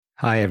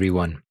Hi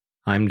everyone,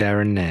 I'm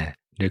Darren Nair,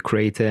 the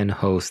creator and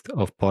host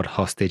of Pod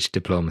Hostage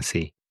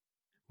Diplomacy.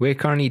 We're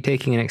currently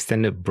taking an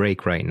extended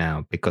break right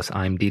now because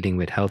I'm dealing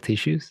with health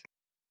issues.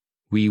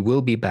 We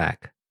will be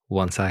back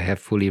once I have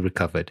fully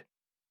recovered.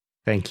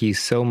 Thank you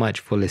so much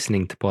for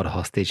listening to Pod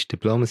Hostage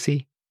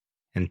Diplomacy,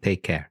 and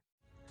take care.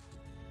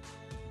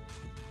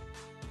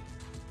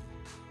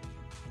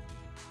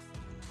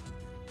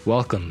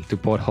 Welcome to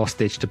Pod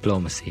Hostage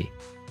Diplomacy.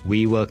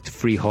 We work to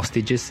free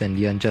hostages and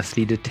the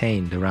unjustly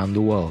detained around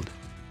the world.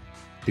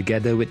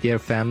 Together with their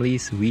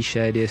families, we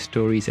share their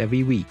stories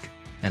every week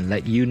and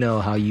let you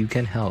know how you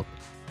can help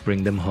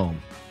bring them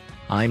home.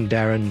 I'm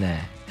Darren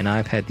Nair, and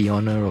I've had the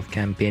honor of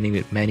campaigning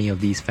with many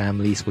of these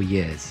families for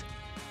years.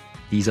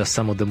 These are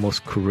some of the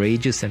most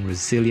courageous and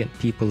resilient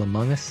people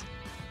among us,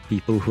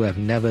 people who have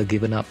never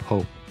given up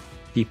hope,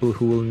 people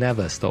who will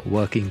never stop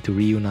working to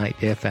reunite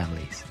their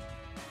families.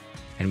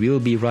 And we will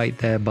be right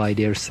there by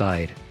their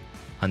side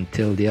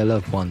until their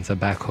loved ones are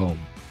back home.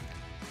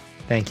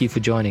 Thank you for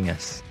joining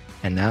us.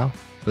 And now,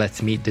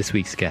 let's meet this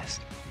week's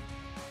guest.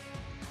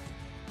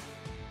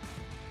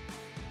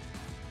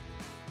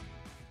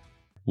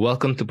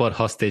 Welcome to Pod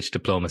Hostage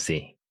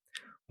Diplomacy.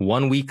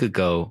 1 week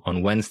ago,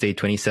 on Wednesday,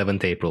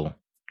 27th April,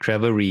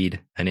 Trevor Reed,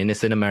 an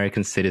innocent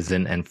American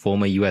citizen and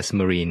former U.S.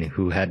 Marine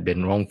who had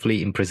been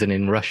wrongfully imprisoned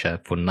in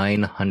Russia for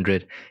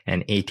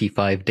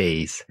 985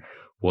 days,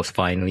 was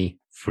finally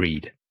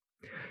freed.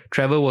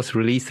 Trevor was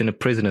released in a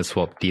prisoner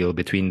swap deal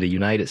between the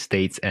United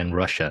States and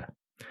Russia.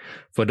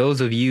 For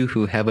those of you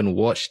who haven't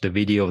watched the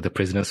video of the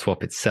prisoner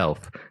swap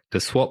itself, the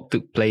swap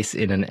took place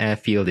in an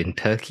airfield in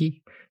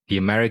Turkey. The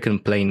American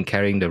plane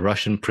carrying the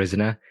Russian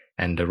prisoner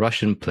and the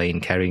Russian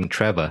plane carrying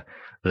Trevor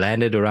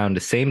landed around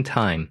the same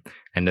time,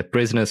 and the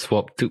prisoner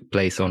swap took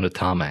place on the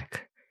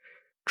tarmac.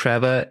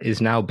 Trevor is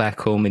now back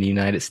home in the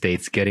United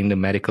States getting the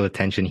medical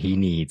attention he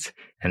needs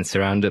and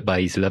surrounded by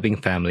his loving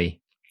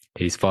family,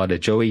 his father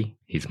Joey,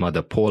 his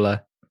mother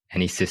Paula,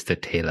 and his sister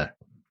Taylor.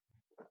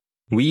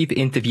 We've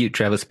interviewed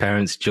Trevor's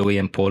parents, Joey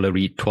and Paula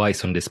Reed,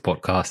 twice on this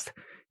podcast.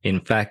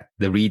 In fact,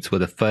 the Reeds were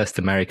the first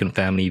American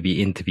family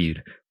we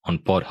interviewed on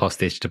Pod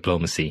Hostage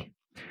Diplomacy.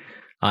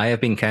 I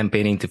have been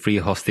campaigning to free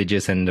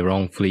hostages and the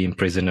wrongfully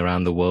imprisoned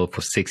around the world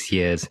for 6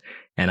 years,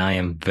 and I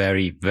am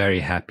very,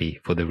 very happy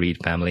for the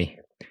Reed family.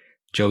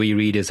 Joey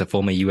Reed is a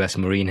former U.S.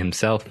 Marine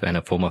himself and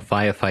a former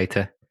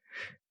firefighter.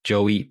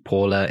 Joey,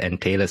 Paula,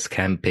 and Taylor's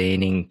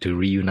campaigning to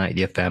reunite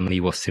their family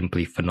was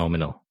simply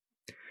phenomenal.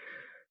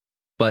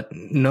 But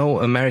no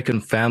American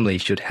family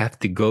should have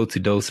to go to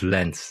those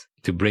lengths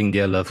to bring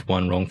their loved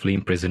one wrongfully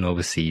imprisoned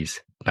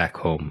overseas back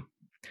home.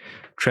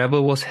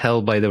 Trevor was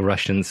held by the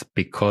Russians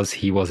because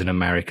he was an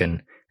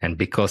American and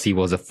because he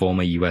was a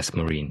former U.S.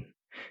 Marine.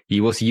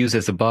 He was used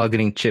as a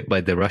bargaining chip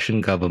by the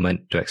Russian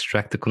government to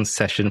extract a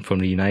concession from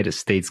the United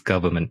States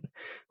government,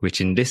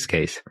 which in this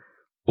case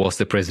was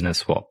the prisoner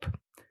swap.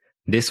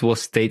 This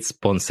was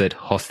state-sponsored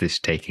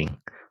hostage-taking,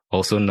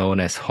 also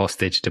known as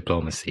hostage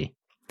diplomacy.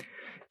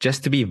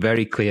 Just to be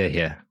very clear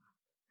here,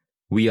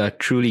 we are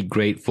truly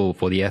grateful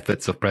for the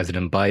efforts of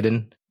President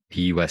Biden,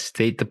 the U.S.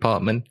 State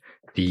Department,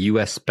 the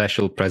U.S.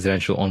 Special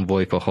Presidential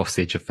Envoy for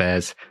Hostage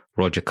Affairs,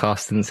 Roger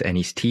Carstens and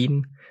his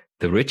team,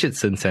 the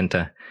Richardson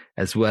Center,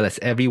 as well as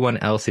everyone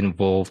else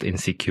involved in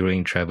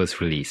securing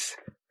Trevor's release.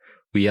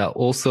 We are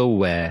also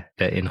aware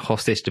that in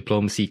hostage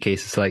diplomacy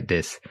cases like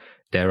this,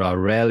 there are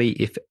rarely,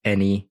 if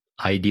any,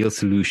 ideal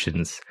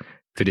solutions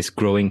to this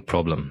growing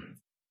problem,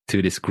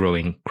 to this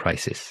growing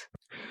crisis.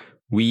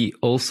 We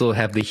also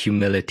have the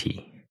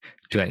humility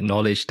to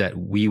acknowledge that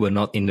we were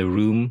not in the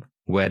room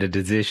where the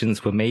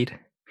decisions were made.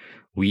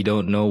 We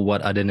don't know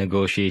what other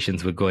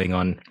negotiations were going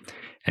on,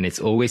 and it's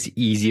always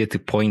easier to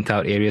point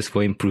out areas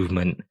for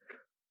improvement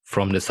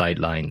from the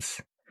sidelines.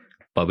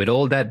 But with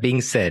all that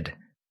being said,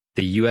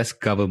 the US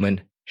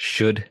government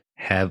should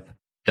have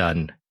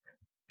done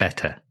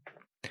better.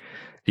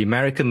 The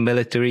American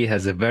military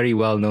has a very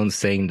well-known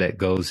saying that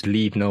goes,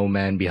 "Leave no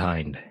man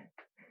behind."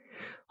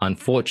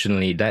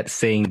 Unfortunately, that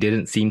saying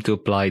didn't seem to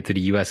apply to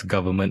the US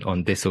government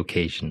on this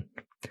occasion.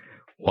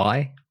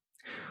 Why?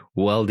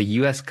 Well, the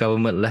US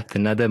government left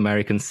another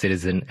American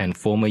citizen and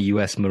former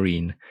US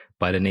Marine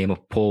by the name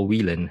of Paul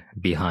Whelan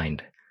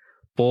behind.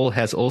 Paul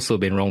has also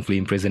been wrongfully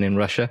imprisoned in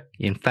Russia.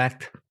 In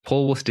fact,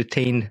 Paul was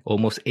detained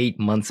almost 8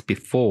 months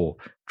before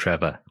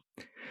Trevor.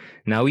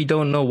 Now, we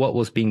don't know what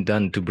was being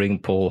done to bring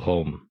Paul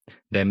home.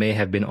 There may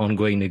have been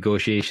ongoing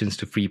negotiations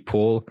to free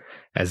Paul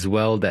as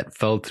well that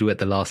fell through at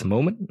the last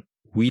moment.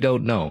 We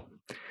don't know.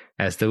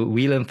 As the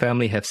Whelan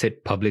family have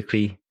said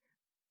publicly,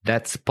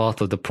 that's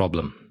part of the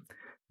problem.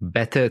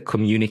 Better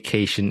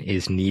communication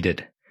is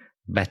needed.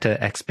 Better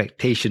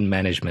expectation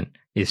management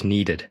is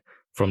needed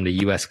from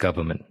the US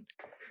government.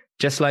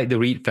 Just like the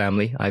Reed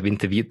family, I've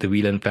interviewed the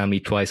Whelan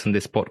family twice on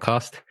this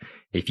podcast.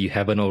 If you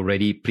haven't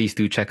already, please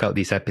do check out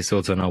these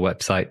episodes on our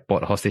website,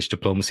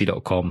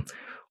 podhostagediplomacy.com,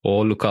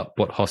 or look up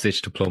Pod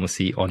Hostage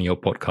Diplomacy on your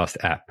podcast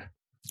app.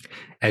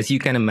 As you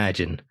can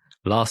imagine,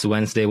 last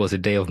Wednesday was a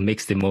day of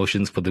mixed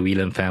emotions for the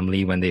Whelan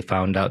family when they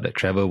found out that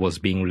Trevor was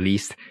being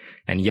released,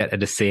 and yet at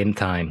the same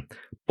time,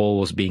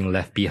 Paul was being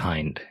left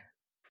behind.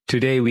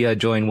 Today we are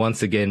joined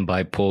once again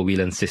by Paul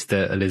Whelan's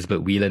sister,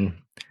 Elizabeth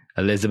Whelan.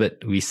 Elizabeth,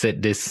 we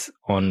said this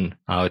on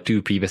our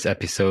 2 previous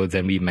episodes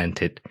and we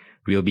meant it.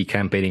 We'll be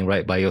campaigning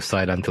right by your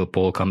side until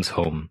Paul comes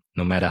home,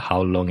 no matter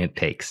how long it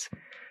takes.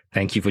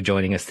 Thank you for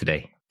joining us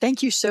today.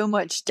 Thank you so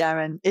much,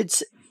 Darren.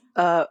 It's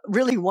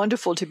really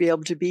wonderful to be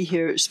able to be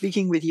here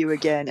speaking with you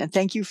again. And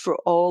thank you for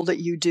all that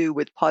you do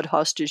with Pod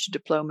Hostage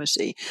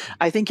Diplomacy.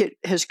 I think it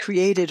has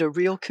created a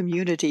real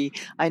community.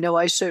 I know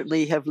I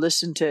certainly have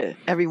listened to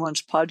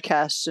everyone's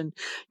podcasts, and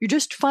you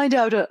just find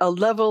out a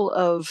level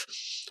of,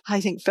 I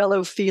think,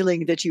 fellow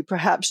feeling that you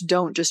perhaps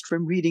don't just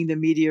from reading the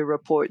media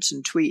reports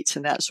and tweets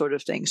and that sort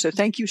of thing. So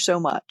thank you so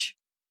much.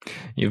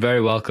 You're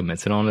very welcome.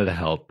 It's an honor to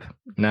help.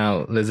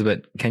 Now,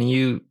 Elizabeth, can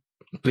you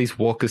please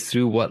walk us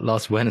through what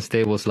last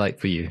Wednesday was like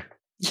for you?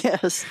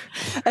 Yes.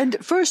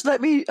 And first, let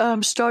me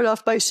start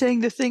off by saying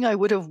the thing I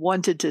would have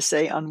wanted to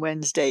say on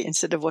Wednesday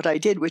instead of what I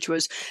did, which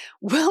was,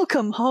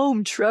 welcome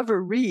home,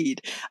 Trevor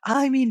Reed.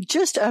 I mean,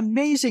 just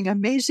amazing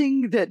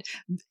that,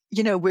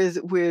 you know,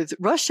 with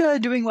Russia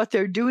doing what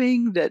they're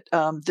doing, that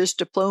this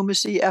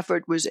diplomacy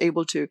effort was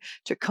able to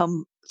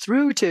come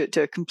through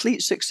to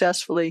complete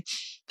successfully.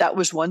 That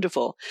was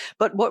wonderful.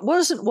 But what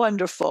wasn't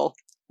wonderful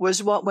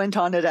was what went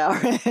on at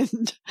our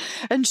end.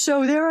 And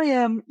so there I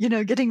am, you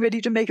know, getting ready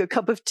to make a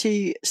cup of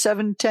tea,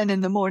 7:10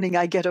 in the morning.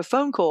 I get a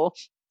phone call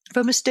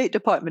from a State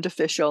Department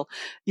official,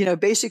 you know,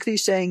 basically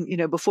saying, you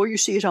know, before you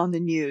see it on the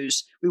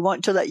news, we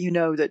want to let you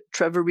know that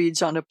Trevor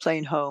Reed's on a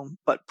plane home,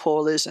 but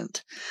Paul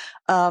isn't.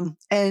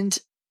 And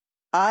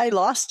I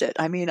lost it.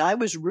 I mean, I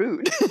was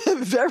rude,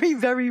 very,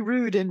 very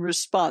rude in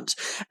response,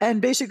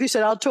 and basically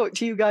said, I'll talk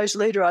to you guys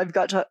later. I've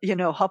got to, you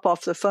know, hop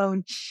off the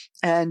phone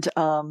and,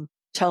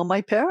 tell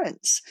my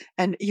parents.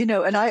 And, you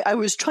know, and I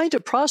was trying to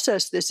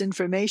process this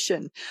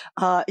information.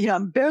 You know,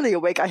 I'm barely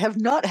awake. I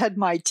have not had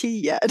my tea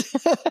yet.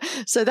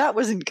 So that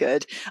wasn't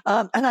good.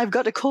 And I've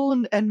got to call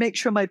and make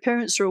sure my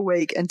parents are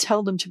awake and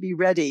tell them to be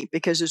ready,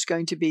 because there's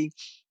going to be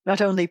not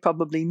only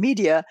probably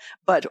media,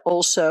 but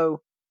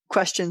also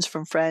questions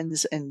from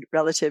friends and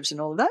relatives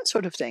and all of that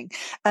sort of thing.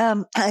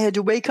 I had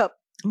to wake up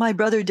my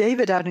brother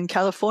David out in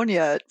California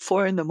at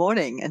 4 a.m.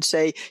 and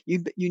say,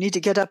 you need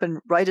to get up and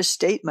write a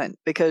statement,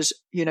 because,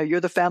 you know, you're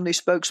the family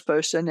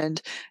spokesperson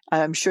and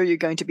I'm sure you're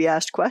going to be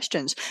asked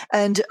questions.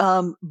 And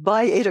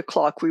by 8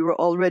 o'clock, we were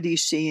already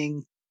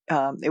seeing,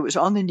 it was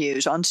on the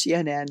news, on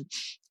CNN.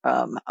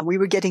 We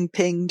were getting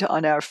pinged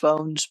on our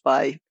phones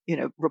by, you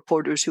know,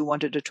 reporters who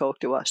wanted to talk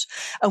to us.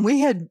 And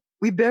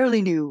we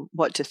barely knew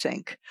what to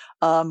think.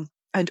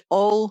 And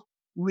all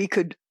we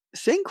could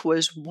think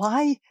was,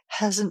 why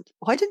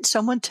didn't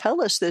someone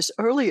tell us this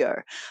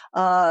earlier?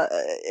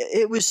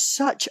 It was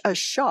such a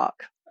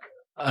shock.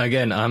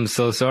 Again, I'm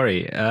so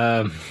sorry.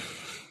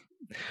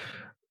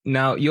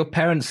 Now, your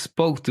parents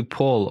spoke to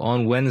Paul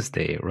on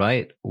Wednesday,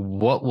 right?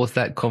 What was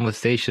that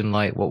conversation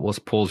like? What was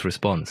Paul's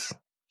response?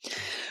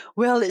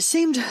 Well, it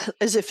seemed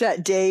as if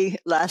that day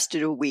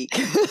lasted a week.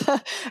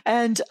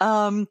 And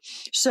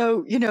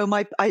so, you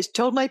know, I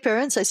told my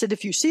parents, I said,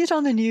 if you see it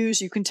on the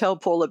news, you can tell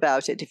Paul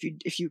about it.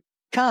 If you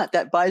can't,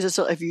 that buys us,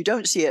 if you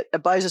don't see it,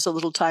 it buys us a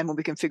little time when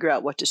we can figure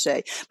out what to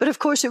say. But of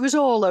course, it was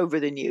all over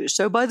the news.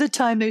 So by the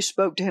time they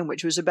spoke to him,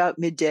 which was about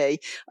midday,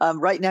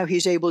 right now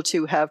he's able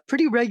to have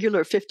pretty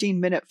regular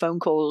 15-minute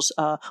phone calls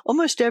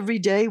almost every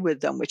day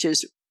with them, which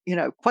is, you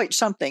know, quite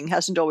something.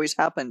 Hasn't always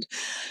happened.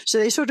 So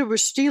they sort of were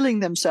steeling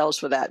themselves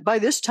for that. By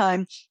this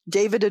time,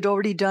 David had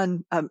already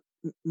done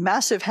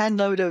massive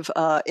handload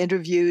of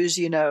interviews.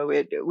 You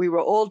know, we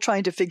were all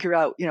trying to figure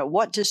out, you know,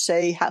 what to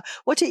say,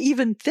 what to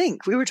even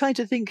think. We were trying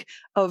to think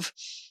of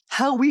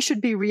how we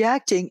should be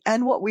reacting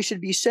and what we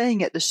should be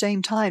saying at the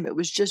same time. It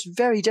was just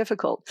very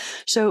difficult.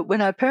 So when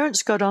our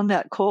parents got on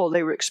that call,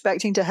 they were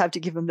expecting to have to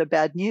give him the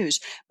bad news,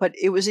 but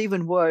it was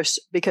even worse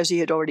because he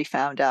had already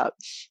found out.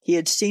 He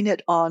had seen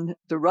it on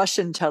the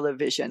Russian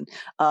television.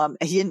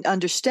 He didn't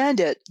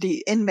understand it.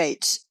 The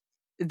inmates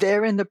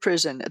there in the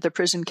prison, at the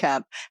prison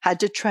camp,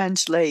 had to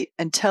translate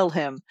and tell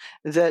him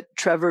that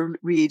Trevor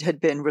Reed had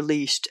been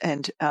released.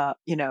 And,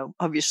 you know,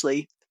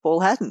 obviously Paul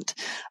hadn't.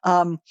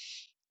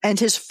 And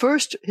his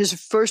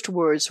first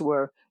words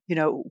were, you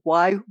know,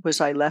 why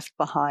was I left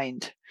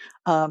behind?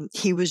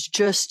 He was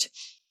just,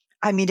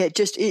 I mean,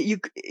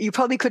 you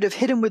probably could have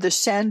hit him with a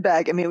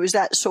sandbag. I mean, it was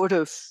that sort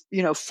of,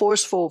 you know,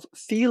 forceful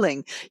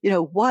feeling, you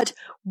know,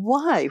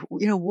 why,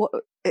 you know,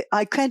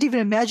 I can't even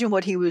imagine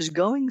what he was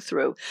going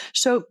through.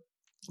 So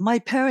my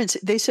parents,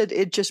 they said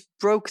it just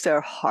broke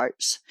their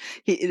hearts.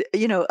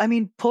 You know, I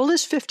mean, Paul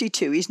is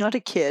 52. He's not a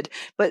kid,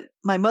 but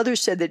my mother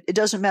said that it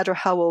doesn't matter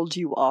how old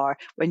you are.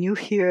 When you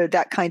hear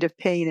that kind of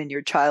pain in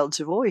your child's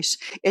voice,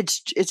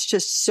 it's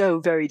just so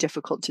very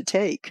difficult to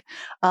take.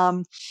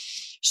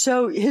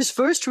 So his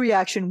first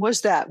reaction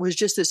was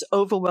just this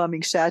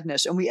overwhelming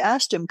sadness. And we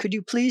asked him, could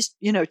you please,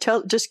 you know,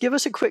 just give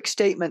us a quick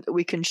statement that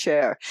we can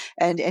share.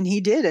 And he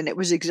did. And it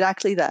was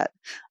exactly that,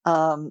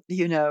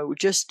 you know,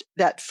 just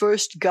that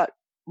first gut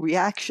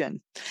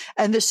reaction.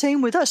 And the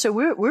same with us. So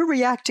we're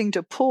reacting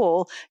to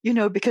Paul, you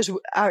know, because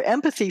our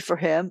empathy for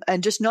him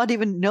and just not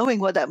even knowing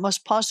what that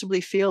must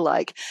possibly feel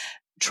like.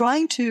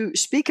 trying to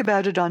speak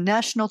about it on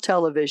national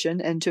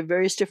television and to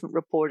various different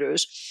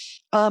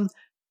reporters,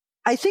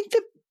 I think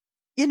that,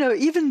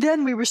 even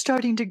then we were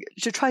starting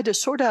to try to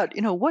sort out,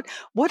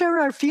 what are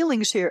our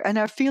feelings here? And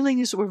our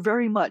feelings were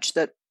very much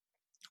that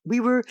we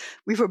were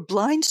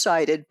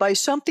blindsided by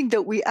something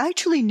that we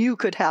actually knew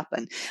could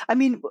happen. I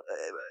mean,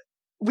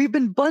 we've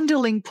been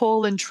bundling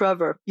Paul and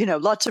Trevor.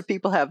 Lots of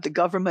people have, the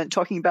government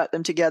talking about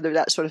them together,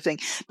 that sort of thing.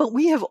 But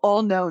we have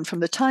all known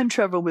from the time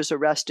Trevor was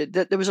arrested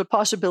that there was a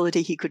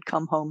possibility he could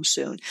come home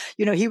soon.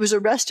 He was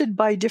arrested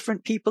by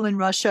different people in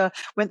Russia,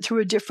 went through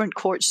a different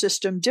court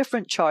system,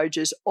 different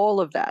charges, all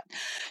of that.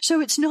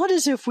 So it's not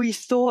as if we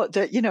thought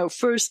that,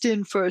 first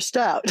in, first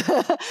out.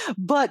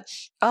 But,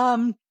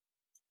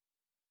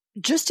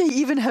 just to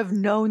even have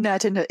known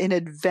that in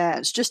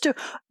advance, just to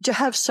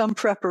have some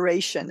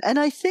preparation. And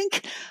I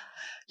think,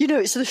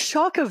 it's the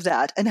shock of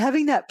that and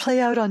having that play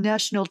out on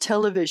national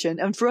television.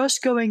 And for us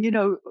going,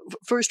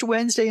 first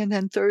Wednesday and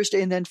then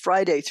Thursday and then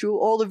Friday through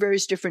all the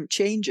various different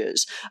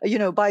changes,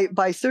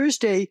 by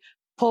Thursday,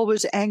 Paul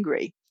was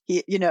angry.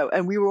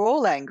 And we were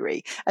all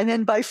angry. And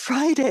then by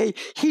Friday,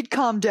 he'd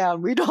calm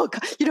down. We'd all,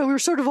 we were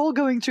sort of all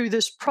going through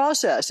this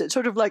process. It's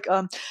sort of like,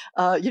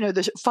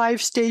 the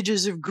 5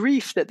 stages of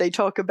grief that they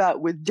talk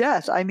about with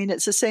death. I mean,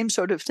 it's the same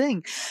sort of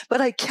thing.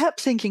 But I kept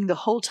thinking the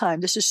whole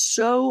time, this is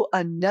so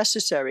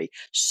unnecessary,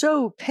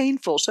 so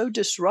painful, so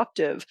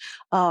disruptive,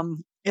 to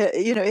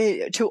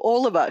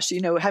all of us,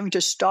 having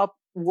to stop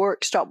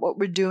work, stop what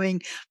we're doing,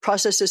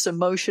 process this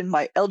emotion,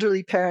 my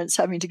elderly parents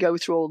having to go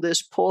through all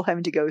this, Paul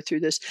having to go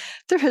through this.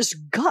 There has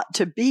got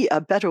to be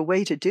a better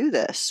way to do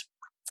this.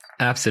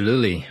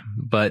 Absolutely.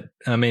 But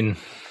I mean,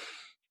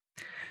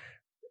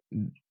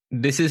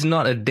 this is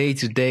not a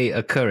day-to-day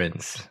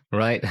occurrence,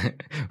 right?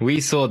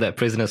 We saw that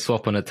prisoner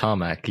swap on a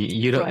tarmac.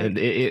 You don't,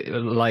 right.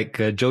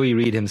 Like Joey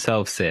Reid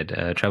himself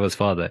said, Trevor's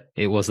father,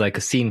 it was like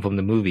a scene from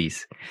the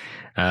movies.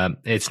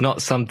 It's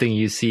not something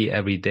you see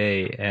every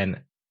day.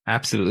 And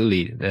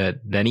absolutely,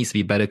 there needs to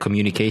be better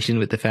communication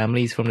with the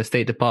families from the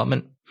State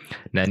Department.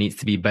 There needs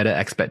to be better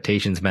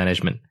expectations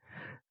management.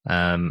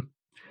 Now,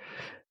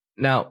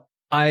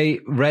 I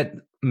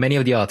read many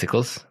of the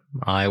articles.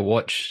 I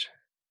watched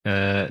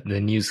the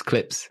news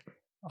clips.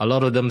 A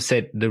lot of them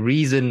said the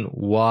reason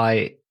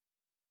why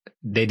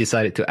they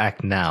decided to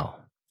act now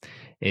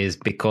is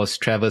because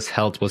Trevor's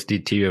health was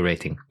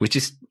deteriorating, which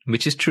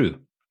is true.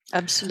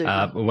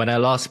 Absolutely. When I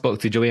last spoke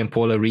to Joey and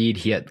Paula Reid,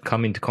 he had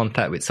come into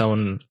contact with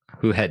someone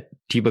who had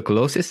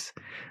tuberculosis.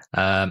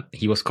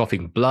 He was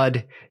coughing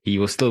blood. He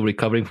was still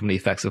recovering from the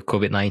effects of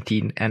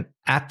COVID-19. And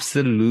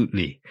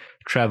absolutely,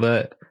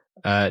 Trevor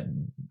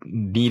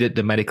needed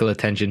the medical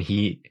attention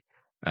he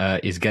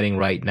is getting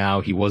right now.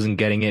 He wasn't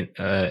getting it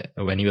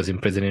when he was in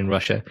prison in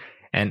Russia.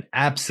 And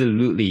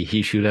absolutely,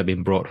 he should have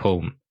been brought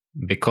home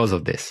because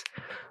of this.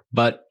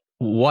 But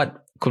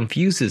what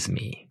confuses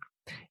me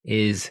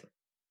is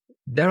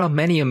there are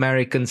many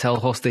Americans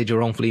held hostage or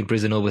wrongfully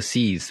imprisoned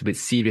overseas with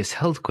serious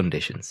health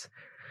conditions.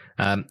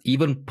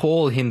 Even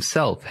Paul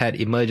himself had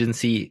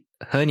emergency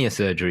hernia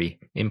surgery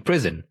in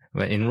prison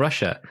in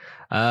Russia.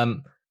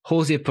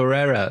 Jose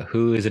Pereira,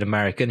 who is an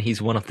American,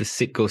 he's one of the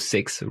Citgo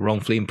 6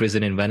 wrongfully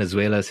imprisoned in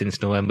Venezuela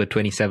since November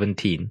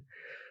 2017.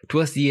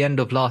 Towards the end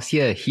of last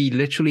year, he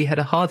literally had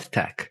a heart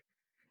attack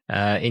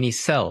in his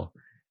cell.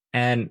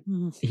 And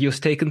he was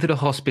taken to the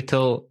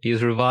hospital, he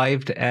was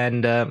revived,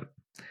 and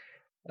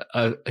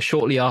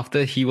shortly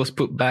after, he was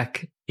put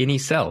back in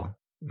his cell.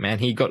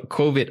 And he got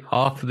COVID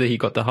after he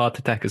got the heart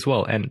attack as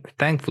well. And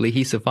thankfully,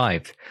 he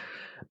survived.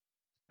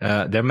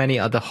 There are many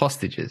other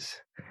hostages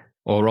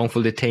or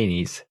wrongful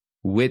detainees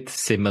with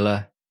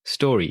similar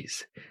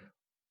stories.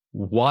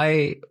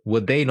 Why were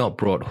they not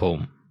brought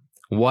home?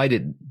 Why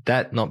did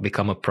that not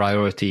become a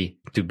priority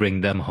to bring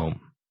them home?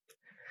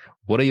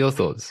 What are your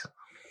thoughts?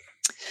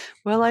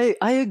 Well, I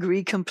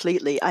agree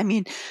completely. I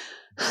mean,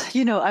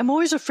 I'm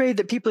always afraid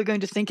that people are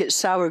going to think it's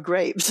sour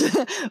grapes.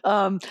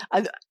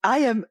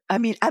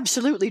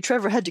 Absolutely,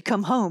 Trevor had to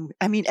come home.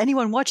 I mean,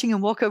 anyone watching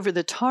him walk over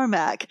the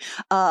tarmac,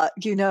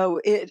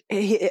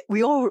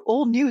 we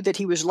all knew that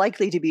he was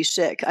likely to be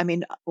sick. I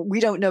mean, we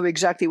don't know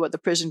exactly what the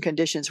prison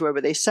conditions were,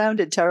 but they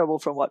sounded terrible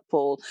from what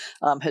Paul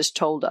has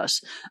told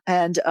us.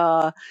 And,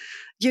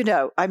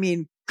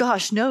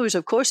 gosh knows,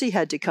 of course he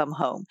had to come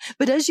home.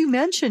 But as you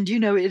mentioned,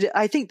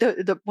 I think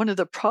the one of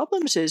the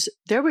problems is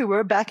there we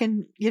were back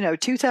in,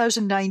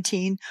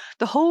 2019,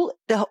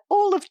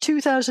 all of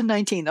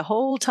 2019, the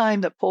whole time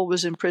that Paul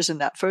was in prison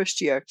that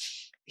first year,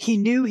 he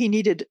knew he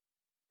needed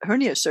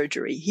hernia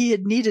surgery. He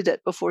had needed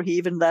it before he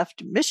even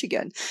left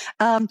Michigan.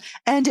 And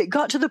it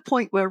got to the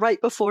point where right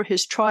before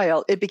his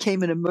trial, it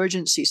became an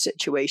emergency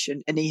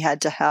situation and he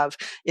had to have,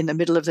 in the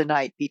middle of the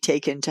night, be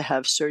taken to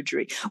have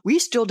surgery. We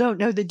still don't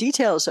know the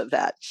details of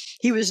that.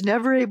 He was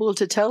never able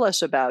to tell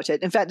us about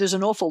it. In fact, there's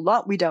an awful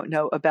lot we don't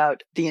know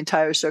about the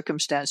entire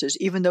circumstances.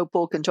 Even though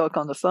Paul can talk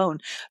on the phone,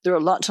 there are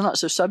lots and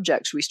lots of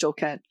subjects we still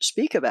can't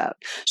speak about.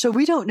 So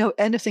we don't know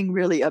anything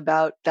really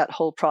about that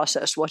whole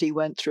process, what he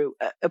went through,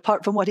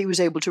 apart from what he was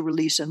able to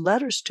release in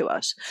letters to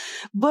us.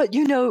 But,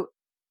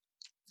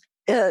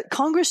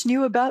 Congress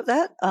knew about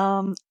that.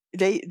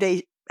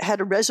 They had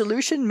a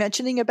resolution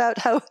mentioning about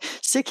how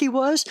sick he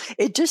was.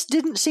 It just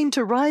didn't seem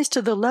to rise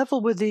to the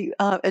level with the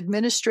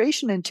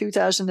administration in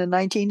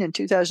 2019 and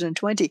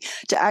 2020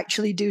 to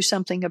actually do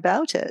something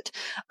about it.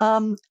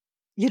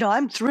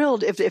 I'm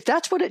thrilled. If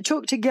that's what it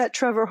took to get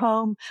Trevor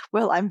home,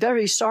 well, I'm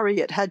very sorry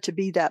it had to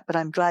be that, but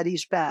I'm glad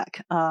he's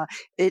back.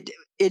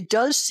 It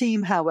does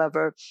seem,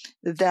 however,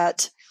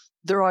 that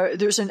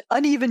there's an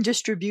uneven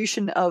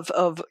distribution of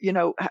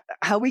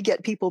how we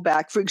get people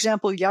back. For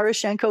example,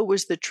 Yaroshenko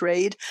was the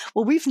trade.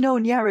 Well, we've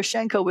known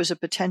Yaroshenko was a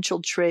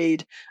potential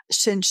trade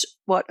since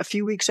a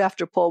few weeks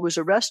after Paul was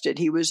arrested.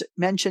 He was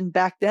mentioned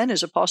back then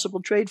as a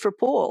possible trade for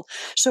Paul.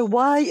 So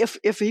why,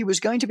 if he was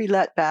going to be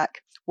let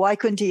back, why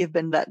couldn't he have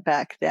been let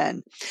back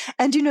then?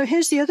 And,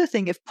 here's the other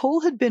thing. If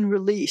Paul had been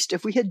released,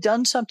 if we had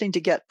done something to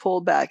get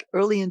Paul back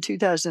early in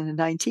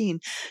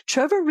 2019,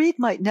 Trevor Reed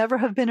might never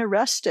have been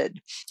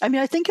arrested. I mean,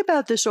 I think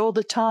about this all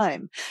the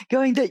time,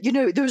 going that,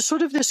 there's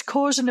sort of this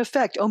cause and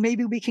effect. Oh,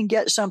 maybe we can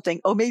get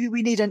something. Oh, maybe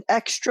we need an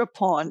extra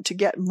pawn to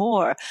get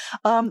more.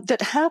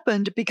 That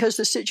happened because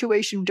the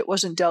situation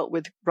wasn't dealt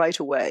with right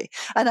away.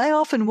 And I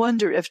often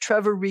wonder if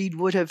Trevor Reed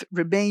would have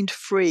remained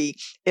free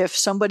if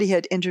somebody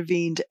had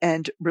intervened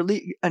and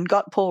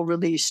got Paul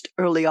released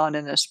early on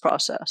in this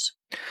process.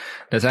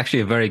 That's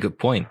actually a very good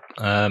point.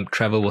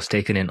 Trevor was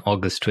taken in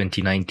August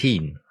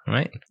 2019,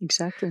 right?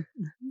 Exactly.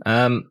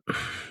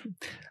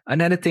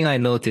 Another thing I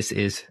noticed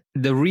is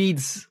the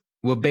Reeds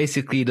were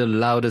basically the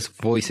loudest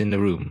voice in the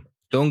room.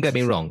 Don't get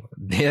me wrong.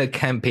 Their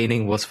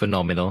campaigning was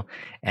phenomenal.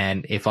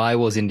 And if I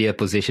was in their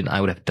position, I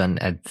would have done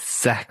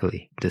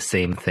exactly the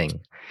same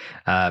thing.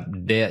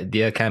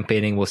 Their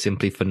campaigning was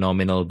simply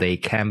phenomenal. They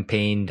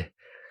campaigned.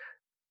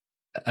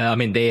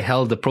 They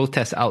held the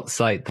protest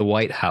outside the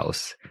White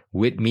House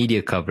with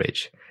media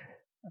coverage,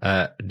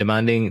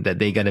 demanding that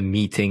they get a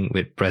meeting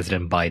with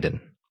President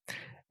Biden.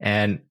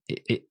 And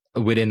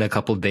within a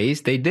couple of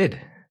days, they did.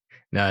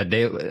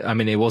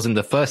 It wasn't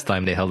the first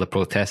time they held a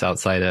protest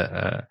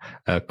outside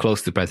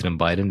close to President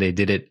Biden. They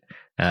did it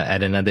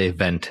at another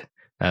event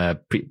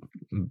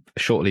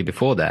shortly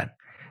before that.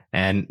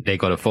 And they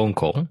got a phone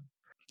call.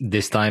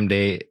 This time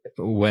they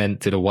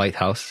went to the White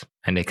House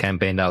and they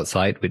campaigned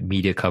outside with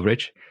media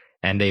coverage.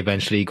 And they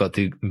eventually got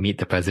to meet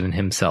the president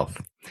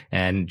himself.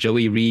 And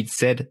Joey Reed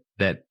said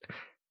that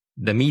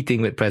the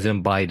meeting with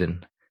President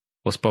Biden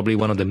was probably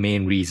one of the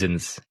main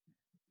reasons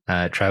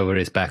Trevor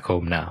is back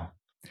home now.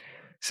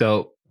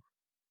 So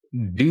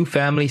do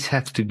families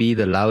have to be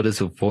the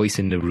loudest voice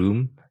in the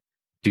room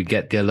to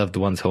get their loved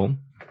ones home?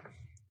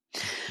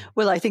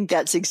 Well, I think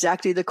that's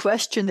exactly the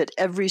question that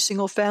every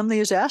single family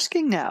is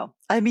asking now.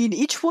 I mean,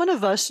 each one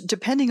of us,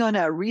 depending on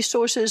our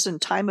resources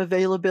and time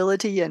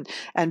availability and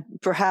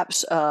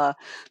perhaps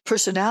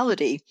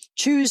personality,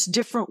 choose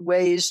different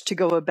ways to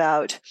go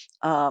about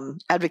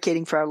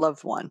advocating for our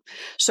loved one.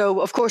 So,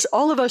 of course,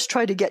 all of us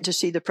try to get to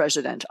see the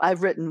president.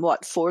 I've written,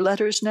 4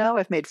 letters now?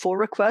 I've made 4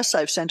 requests.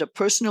 I've sent a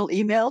personal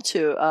email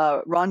to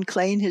Ron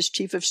Klain, his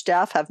chief of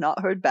staff, have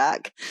not heard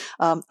back.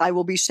 I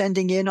will be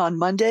sending in on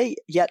Monday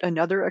yet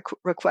another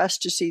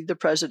request to see the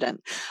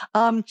president.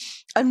 And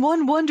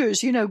one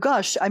wonders,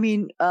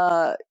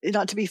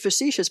 not to be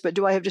facetious, but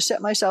do I have to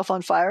set myself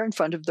on fire in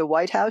front of the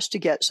White House to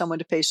get someone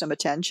to pay some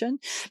attention?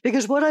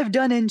 Because what I've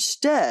done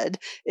instead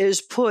is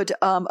put,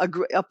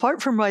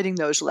 apart from writing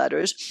those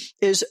letters,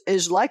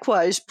 is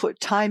likewise put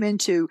time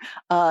into,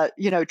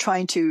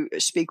 trying to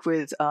speak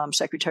with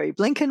Secretary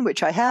Blinken,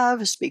 which I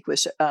have, speak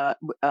with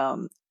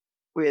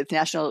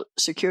National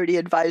Security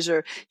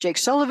Advisor Jake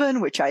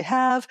Sullivan, which I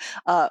have.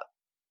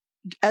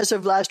 As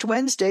of last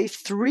Wednesday,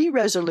 3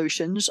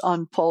 resolutions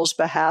on Paul's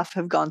behalf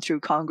have gone through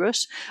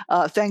Congress,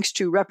 thanks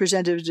to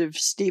Representative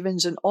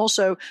Stevens, and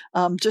also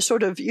just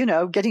sort of,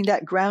 getting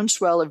that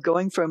groundswell of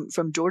going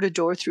from door to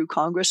door through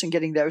Congress and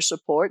getting their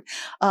support.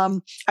 I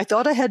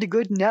thought I had a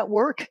good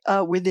network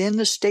within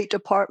the State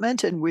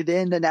Department and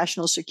within the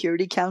National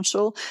Security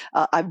Council.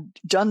 I've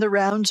done the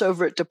rounds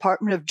over at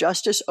Department of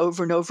Justice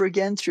over and over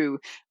again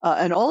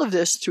and all of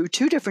this through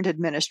 2 different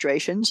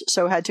administrations,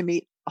 so I had to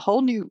meet a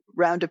whole new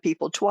round of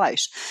people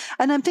twice.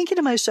 And I'm thinking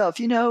to myself,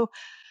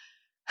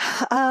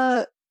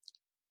 I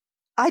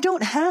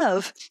don't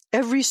have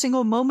every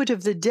single moment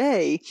of the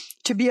day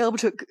to be able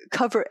to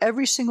cover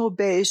every single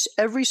base,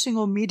 every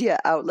single media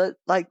outlet,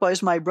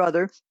 likewise my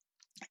brother,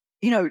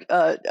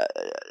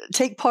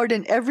 take part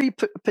in every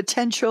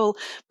potential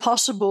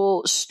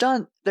possible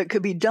stunt that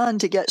could be done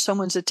to get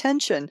someone's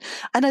attention.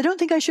 And I don't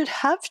think I should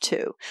have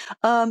to.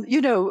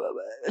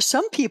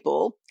 Some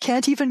people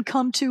can't even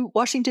come to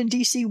Washington,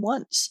 D.C.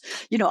 once.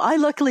 I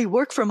luckily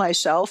work for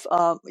myself.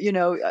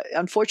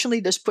 Unfortunately,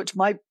 this puts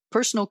my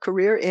personal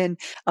career in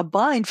a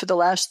bind for the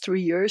last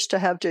 3 years to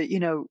have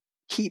to,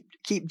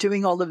 keep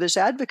doing all of this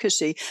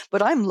advocacy,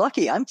 but I'm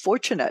lucky. I'm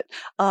fortunate.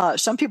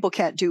 Some people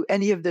can't do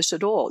any of this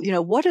at all.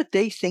 What are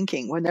they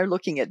thinking when they're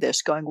looking at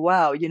this going,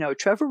 wow,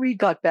 Trevor Reed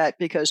got back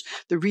because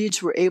the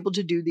Reeds were able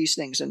to do these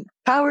things, and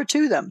power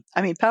to them.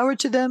 I mean, power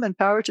to them and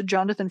power to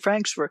Jonathan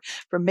Franks for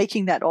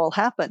making that all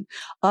happen.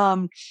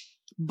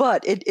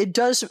 But it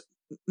does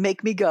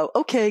make me go,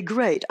 okay,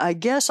 great. I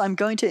guess I'm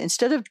going to,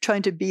 instead of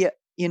trying to be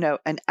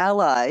an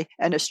ally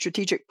and a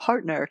strategic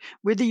partner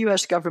with the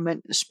U.S.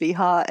 government,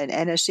 SPIHA and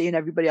NSC and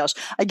everybody else,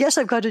 I guess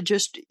I've got to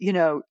just,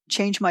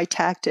 change my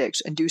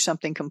tactics and do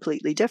something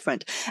completely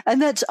different.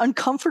 And that's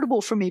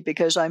uncomfortable for me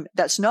because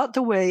that's not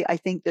the way I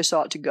think this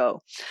ought to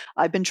go.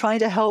 I've been trying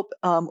to help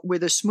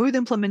with a smooth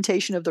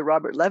implementation of the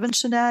Robert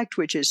Levinson Act,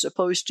 which is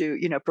supposed to,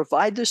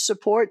 provide this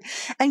support.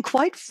 And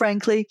quite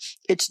frankly,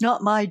 it's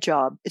not my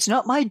job. It's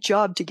not my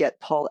job to get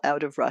Paul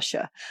out of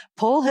Russia.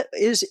 Paul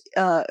is,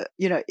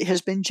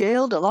 has been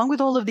jailed along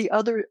with all of the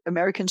other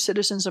American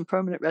citizens and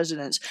permanent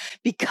residents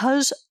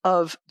because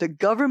of the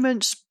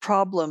government's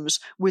problems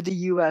with the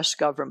U.S.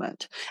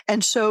 government.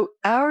 And so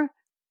our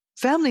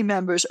family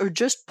members are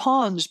just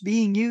pawns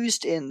being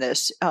used in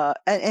this,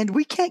 and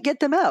we can't get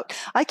them out.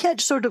 I can't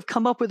sort of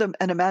come up with an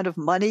amount of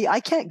money. I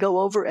can't go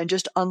over and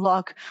just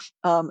unlock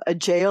a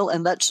jail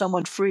and let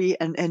someone free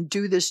and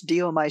do this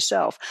deal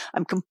myself.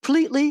 I'm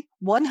completely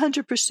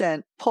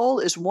 100%, Paul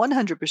is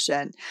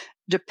 100%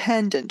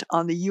 dependent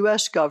on the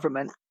U.S.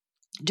 government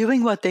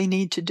doing what they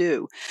need to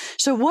do.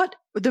 So what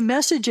the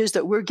message is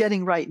that we're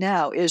getting right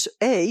now is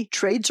A,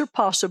 trades are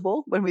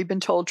possible when we've been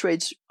told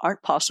trades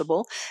aren't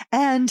possible,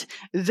 and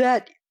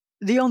that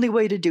the only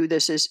way to do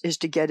this is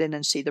to get in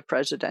and see the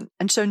president.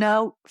 And so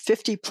now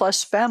 50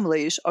 plus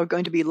families are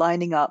going to be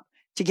lining up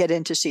to get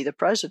in to see the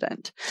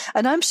president.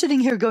 And I'm sitting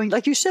here going,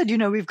 like you said,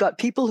 we've got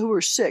people who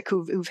are sick,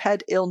 who've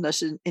had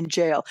illness in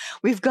jail.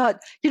 We've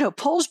got,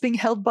 Paul's being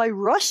held by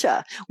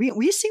Russia.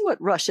 We see what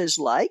Russia's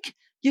like,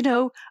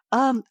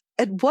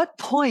 at what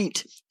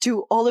point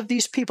do all of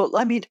these people,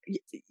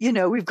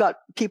 we've got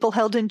people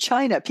held in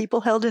China,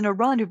 people held in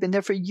Iran who've been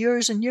there for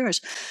years and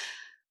years.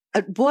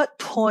 At what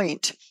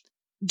point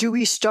do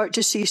we start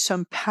to see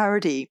some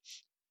parity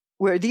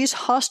where these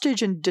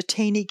hostage and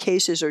detainee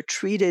cases are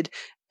treated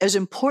as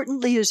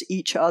importantly as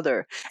each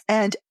other?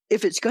 And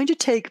if it's going to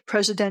take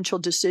presidential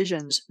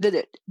decisions,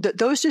 that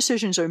those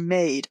decisions are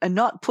made and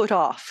not put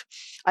off.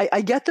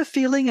 I get the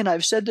feeling, and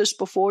I've said this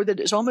before, that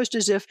it's almost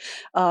as if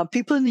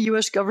people in the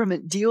U.S.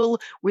 government deal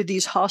with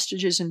these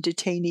hostages and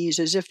detainees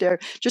as if they're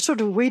just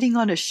sort of waiting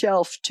on a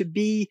shelf to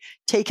be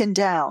taken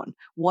down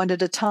one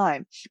at a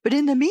time. But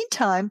in the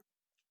meantime,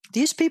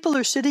 these people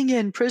are sitting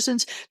in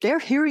prisons. They're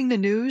hearing the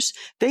news.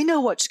 They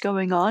know what's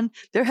going on.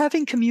 They're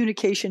having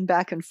communication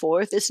back and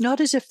forth. It's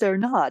not as if they're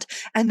not.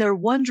 And they're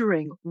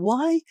wondering,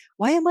 why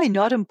am I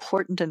not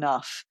important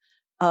enough?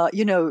 I'm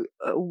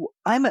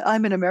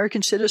an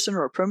American citizen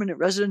or a permanent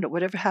resident or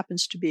whatever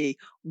happens to be.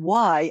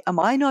 Why am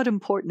I not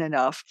important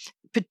enough,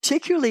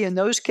 particularly in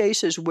those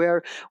cases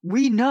where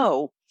we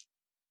know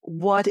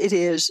what it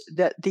is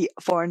that the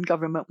foreign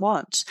government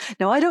wants?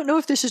 Now, I don't know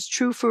if this is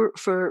true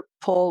for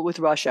Paul with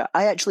Russia.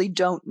 I actually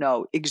don't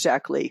know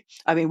exactly.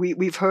 I mean,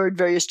 we've heard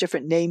various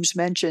different names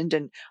mentioned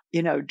and,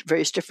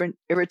 various different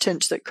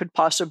irritants that could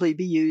possibly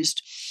be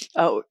used.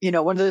 One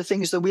of the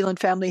things the Whelan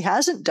family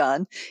hasn't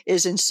done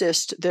is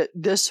insist that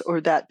this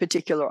or that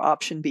particular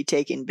option be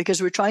taken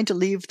because we're trying to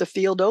leave the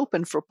field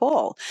open for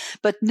Paul.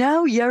 But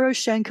now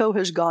Yaroshenko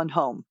has gone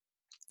home.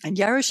 And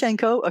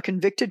Yaroshenko, a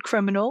convicted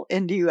criminal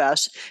in the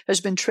U.S.,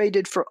 has been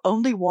traded for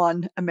only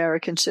one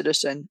American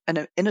citizen,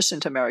 an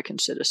innocent American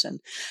citizen.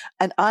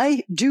 And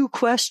I do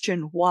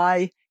question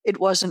why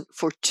it wasn't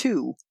for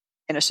two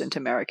innocent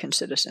American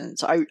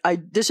citizens.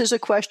 This is a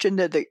question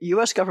that the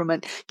U.S.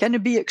 government can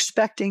be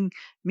expecting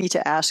me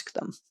to ask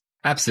them.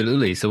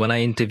 Absolutely. So when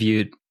I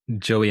interviewed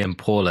Joey and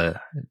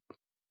Paula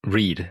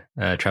Reed,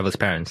 Trevor's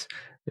parents,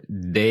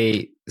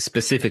 they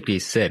specifically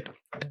said,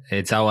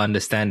 it's our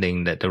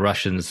understanding that the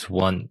Russians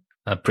want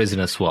a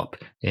prisoner swap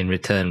in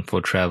return for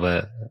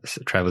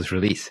Trevor's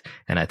release.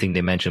 And I think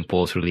they mentioned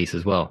Paul's release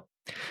as well.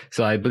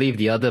 So I believe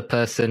the other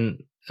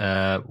person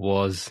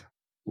was,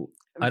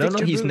 I don't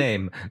know his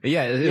name.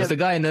 Yeah, it was the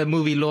guy in the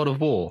movie Lord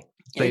of War.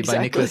 Played by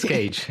Nicolas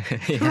Cage.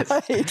 Yes.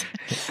 Right.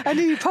 I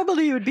mean,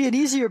 probably would be an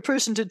easier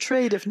person to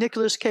trade if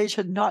Nicolas Cage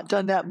had not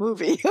done that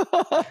movie.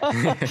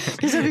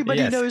 Because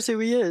everybody knows who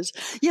he is.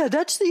 Yeah,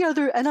 that's the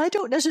other. And I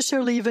don't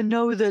necessarily even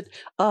know that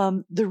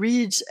the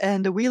Reeds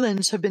and the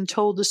Whelans have been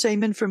told the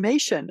same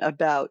information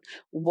about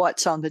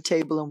what's on the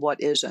table and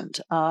what isn't.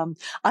 I'm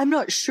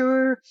not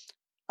sure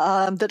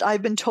that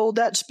I've been told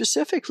that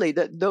specifically,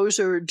 that those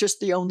are just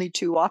the only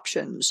two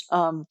options.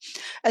 And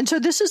so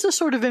this is the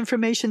sort of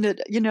information that,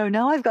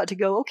 now I've got to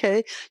go,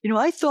 okay,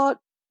 I thought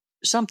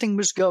something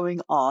was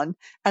going on,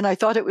 and I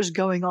thought it was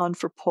going on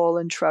for Paul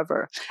and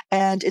Trevor.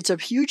 And it's a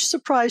huge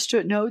surprise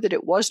to know that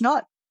it was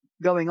not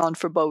going on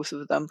for both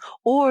of them,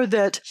 or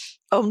that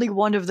only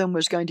one of them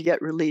was going to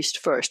get released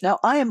first. Now,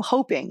 I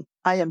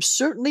am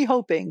certainly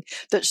hoping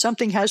that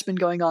something has been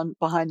going on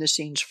behind the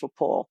scenes for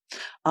Paul.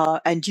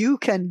 And you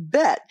can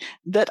bet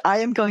that I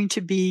am going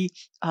to be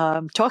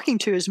talking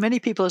to as many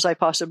people as I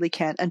possibly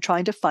can and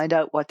trying to find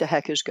out what the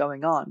heck is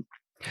going on.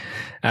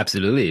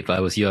 Absolutely. If I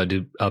was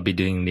you, I'll be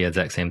doing the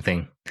exact same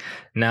thing.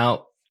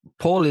 Now,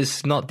 Paul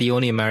is not the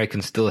only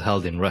American still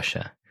held in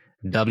Russia.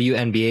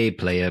 WNBA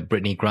player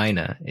Brittany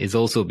Griner is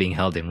also being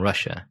held in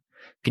Russia.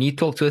 Can you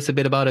talk to us a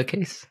bit about her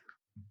case?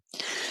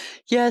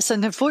 Yes,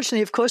 and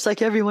unfortunately, of course,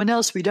 like everyone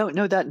else, we don't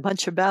know that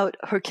much about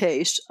her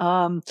case.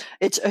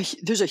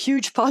 There's a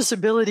huge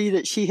possibility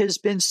that she has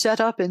been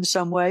set up in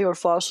some way or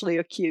falsely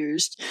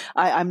accused.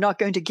 I'm not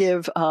going to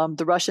give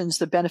the Russians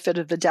the benefit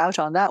of the doubt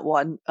on that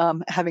one,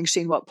 having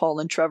seen what Paul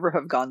and Trevor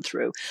have gone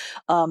through.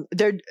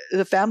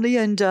 The family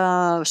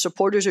and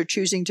supporters are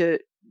choosing to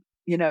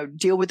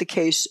deal with the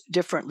case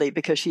differently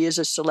because she is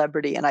a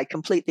celebrity, and I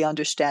completely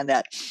understand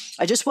that.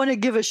 I just want to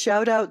give a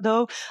shout out,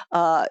 though,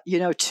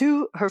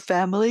 to her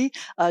family,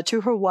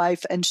 to her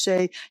wife, and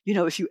say,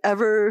 if you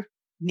ever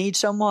need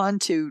someone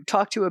to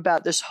talk to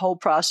about this whole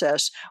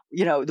process,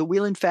 the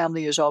Whelan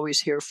family is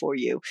always here for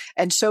you.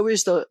 And so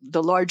is the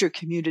larger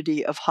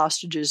community of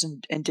hostages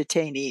and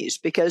detainees,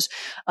 because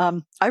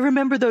I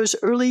remember those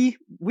early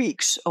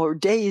weeks or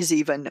days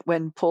even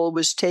when Paul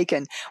was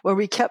taken, where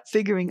we kept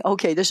figuring,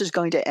 okay, this is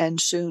going to end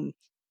soon.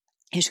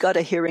 He's got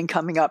a hearing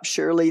coming up.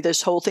 Surely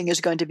this whole thing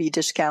is going to be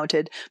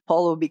discounted.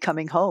 Paul will be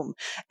coming home.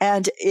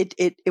 And it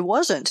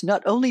wasn't.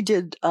 Not only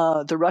did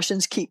the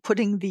Russians keep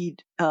putting the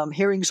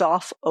hearings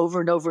off over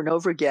and over and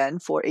over again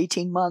for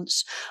 18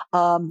 months,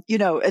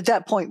 at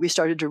that point we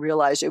started to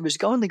realize it was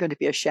only going to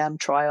be a sham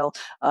trial.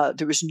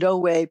 There was no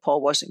way Paul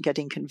wasn't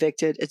getting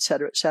convicted, et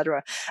cetera, et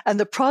cetera. And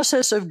the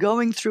process of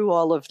going through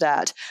all of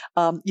that,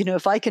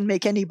 if I can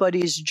make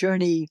anybody's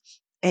journey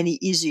any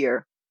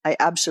easier, I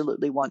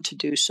absolutely want to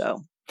do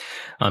so.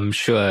 I'm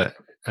sure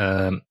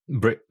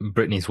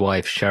Britney's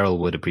wife, Cheryl,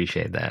 would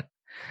appreciate that.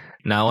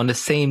 Now, on the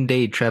same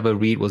day Trevor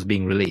Reed was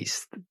being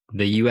released,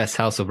 the U.S.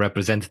 House of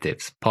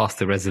Representatives passed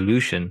a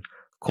resolution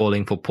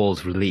calling for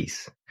Paul's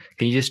release.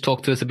 Can you just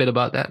talk to us a bit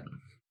about that?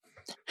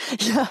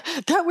 Yeah,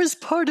 that was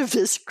part of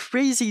this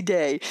crazy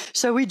day.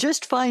 So we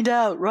just find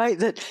out, right,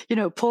 that,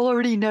 Paul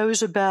already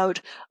knows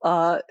about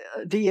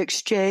the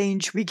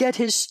exchange. We get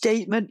his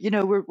statement,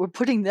 we're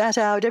putting that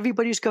out.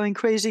 Everybody's going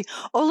crazy.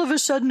 All of a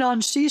sudden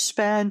on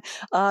C-SPAN,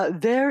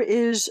 there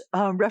is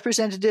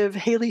Representative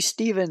Haley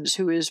Stevens,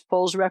 who is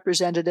Paul's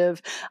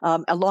representative,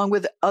 along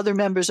with other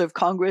members of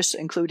Congress,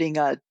 including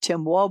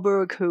Tim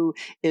Walberg, who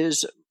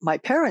is my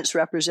parents'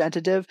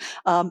 representative,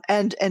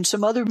 and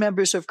some other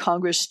members of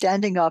Congress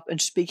standing up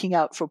and speaking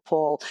out for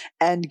Paul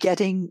and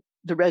getting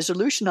the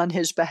resolution on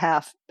his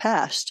behalf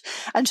passed.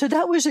 And so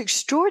that was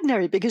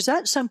extraordinary, because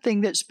that's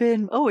something that's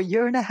been, a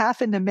year and a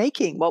half in the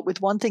making, what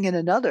with one thing and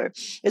another.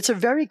 It's a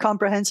very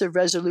comprehensive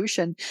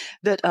resolution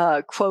that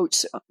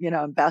quotes,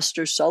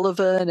 Ambassador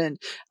Sullivan and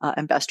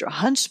Ambassador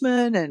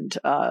Huntsman and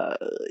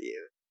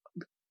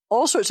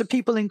all sorts of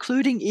people,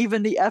 including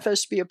even the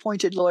FSB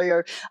appointed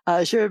lawyer,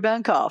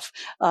 Shcherbakov.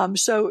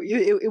 So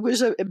it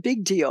was a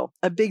big deal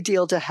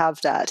to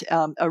have that,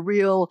 a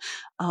real,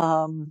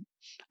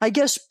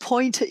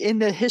 point in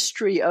the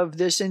history of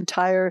this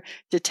entire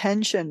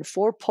detention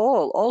for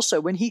Paul. Also,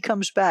 when he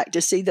comes back,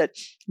 to see that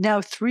now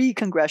 3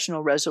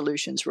 congressional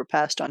resolutions were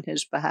passed on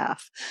his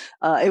behalf.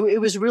 It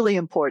was really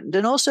important.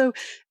 And also,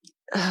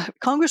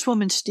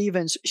 Congresswoman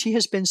Stevens, she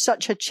has been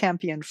such a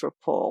champion for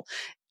Paul.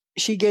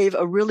 She gave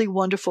a really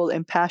wonderful,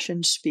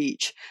 impassioned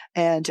speech,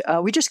 and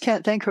we just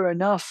can't thank her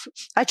enough.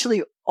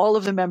 Actually, all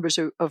of the members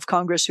of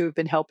Congress who have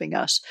been helping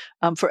us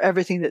for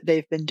everything that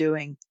they've been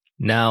doing.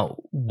 Now,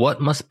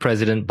 what must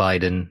President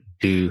Biden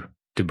do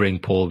to bring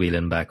Paul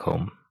Whelan back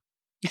home?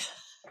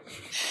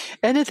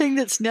 Anything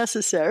that's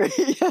necessary.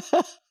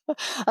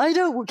 I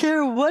don't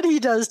care what he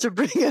does to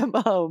bring him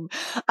home.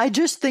 I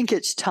just think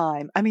it's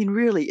time. I mean,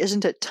 really,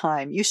 isn't it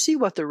time? You see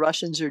what the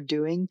Russians are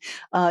doing.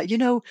 Why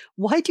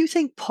do you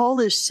think Paul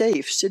is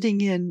safe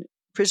sitting in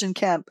prison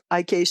camp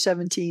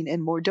IK-17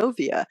 in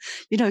Mordovia?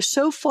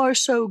 So far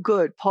so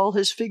good. Paul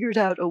has figured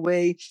out a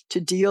way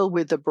to deal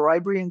with the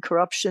bribery and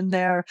corruption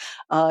there,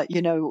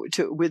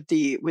 with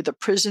the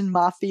prison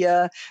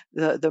mafia,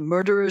 the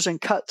murderers and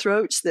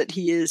cutthroats that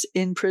he is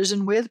in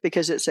prison with,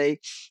 because it's a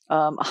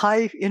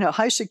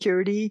high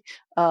security,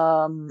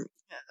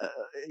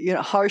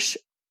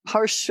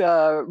 harsh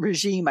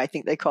regime, I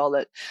think they call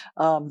it,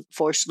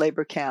 forced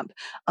labor camp.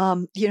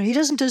 He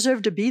doesn't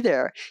deserve to be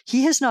there.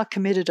 He has not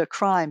committed a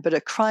crime, but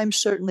a crime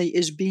certainly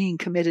is being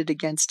committed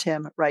against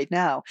him right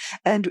now.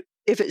 And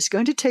if it's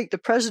going to take the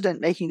president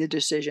making the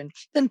decision,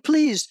 then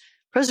please,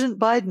 President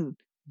Biden,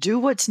 do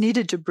what's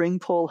needed to bring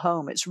Paul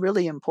home. It's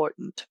really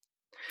important.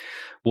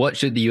 What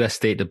should the U.S.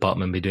 State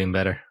Department be doing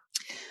better?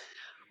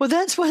 Well,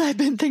 that's what I've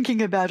been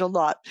thinking about a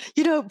lot.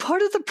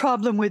 Part of the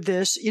problem with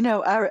this,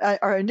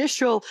 our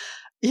initial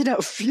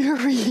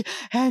fury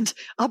and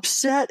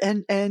upset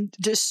and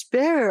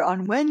despair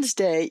on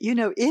Wednesday,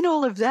 in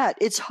all of that,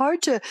 it's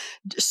hard to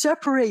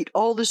separate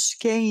all the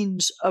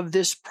skeins of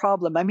this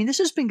problem. I mean, this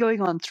has been going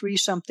on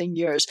 3-something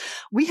years.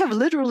 We have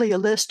literally a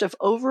list of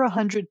over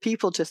 100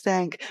 people to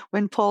thank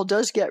when Paul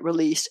does get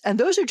released. And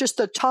those are just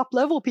the top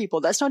level people.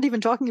 That's not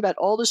even talking about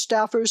all the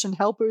staffers and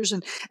helpers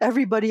and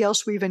everybody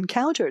else we've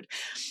encountered.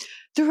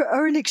 There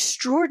are an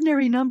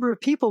extraordinary number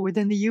of people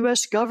within the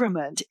U.S.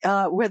 government,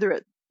 whether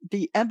it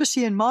the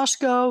embassy in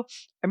Moscow,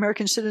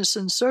 American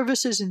Citizen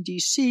Services in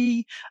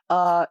D.C.,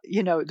 the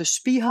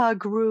SPIHA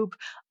group,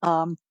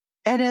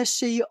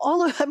 NSC,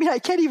 I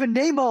can't even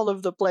name all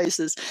of the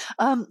places.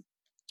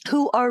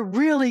 who are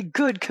really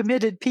good,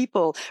 committed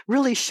people,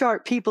 really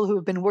sharp people who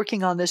have been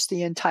working on this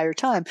the entire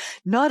time.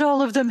 Not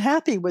all of them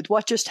happy with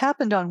what just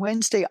happened on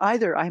Wednesday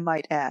either, I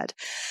might add.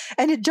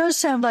 And it does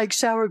sound like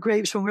sour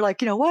grapes when we're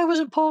like, why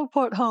wasn't Pol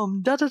Pot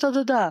home? Da, da, da,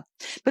 da, da.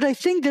 But I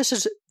think this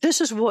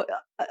is what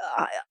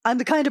I'm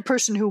the kind of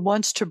person who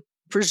wants to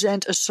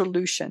present a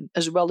solution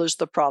as well as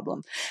the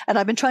problem. And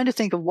I've been trying to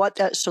think of what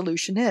that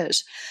solution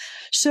is.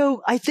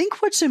 So I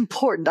think what's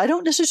important, I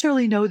don't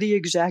necessarily know the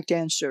exact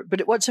answer,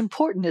 but what's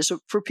important is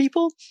for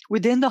people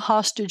within the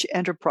hostage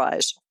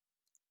enterprise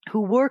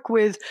who work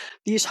with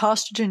these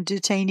hostage and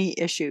detainee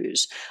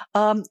issues,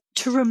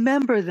 to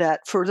remember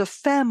that for the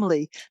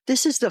family,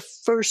 this is the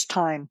first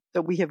time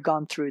that we have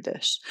gone through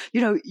this.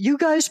 You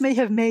guys may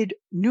have made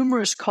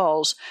numerous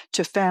calls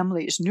to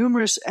families,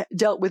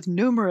 dealt with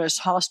numerous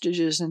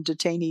hostages and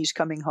detainees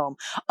coming home,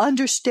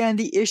 understand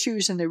the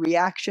issues and the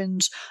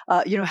reactions,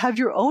 have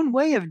your own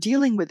way of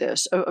dealing with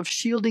this, of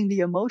shielding the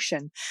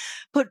emotion.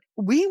 But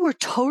we were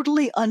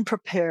totally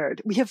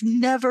unprepared. We have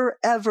never,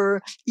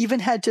 ever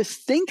even had to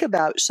think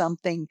about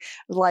something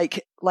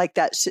like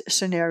that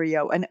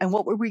scenario. And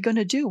what were we going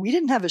to do? We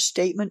didn't have a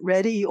statement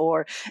ready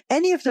or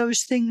any of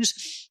those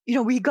things.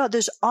 We got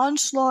this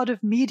onslaught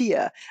of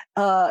media,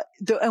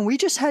 and we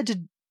just had to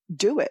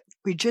do it.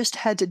 We just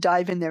had to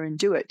dive in there and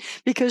do it,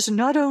 because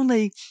not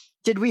only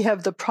did we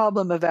have the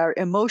problem of our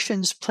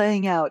emotions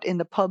playing out in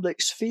the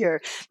public sphere,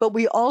 but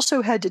we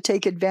also had to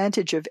take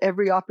advantage of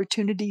every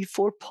opportunity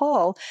for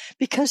Paul,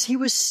 because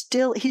he's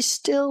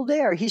still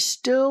there. He's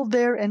still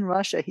there in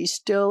Russia. He's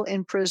still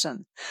in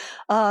prison.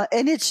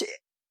 And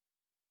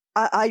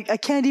I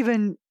can't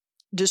even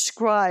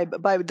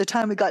describe, by the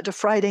time we got to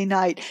Friday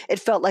night, it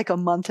felt like a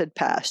month had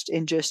passed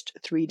in just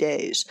 3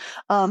 days.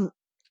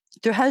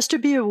 There has to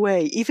be a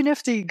way, even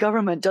if the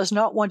government does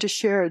not want to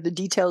share the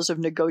details of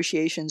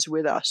negotiations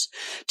with us,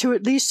 to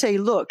at least say,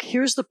 look,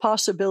 here's the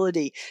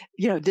possibility.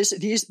 This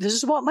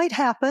is what might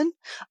happen.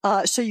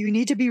 So you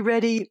need to be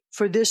ready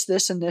for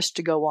this, and this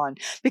to go on.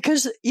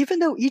 Because even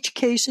though each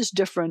case is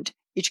different,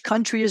 each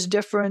country is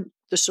different,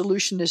 the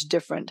solution is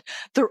different,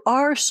 there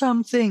are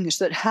some things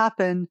that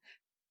happen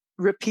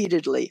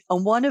repeatedly.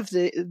 And one of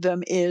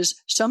them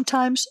is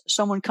sometimes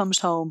someone comes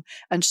home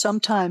and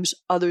sometimes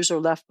others are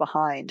left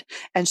behind.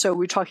 And so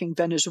we're talking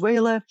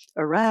Venezuela,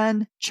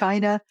 Iran,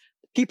 China.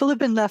 People have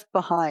been left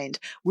behind.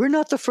 We're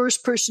not the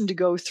first person to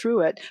go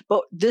through it,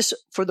 but this,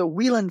 for the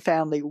Whelan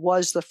family,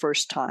 was the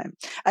first time.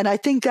 And I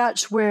think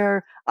that's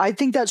where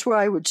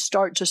I would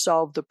start to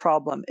solve the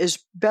problem, is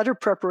better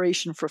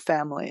preparation for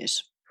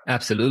families.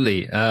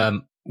 Absolutely.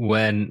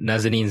 When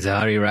Nazanin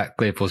Zaharie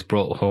Ratcliffe was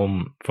brought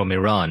home from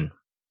Iran,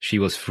 she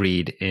was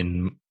freed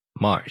in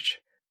March.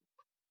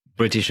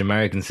 British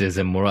American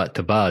citizen Murat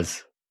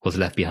Tabaz was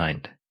left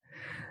behind.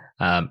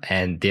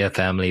 And their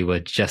family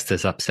were just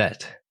as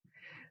upset.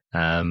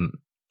 In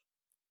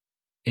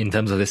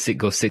terms of the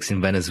Citgo 6 in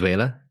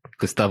Venezuela,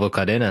 Gustavo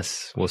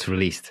Cardenas was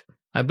released,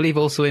 I believe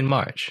also in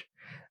March.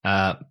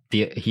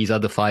 His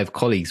other 5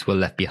 colleagues were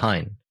left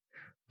behind.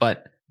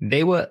 But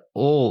they were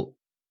all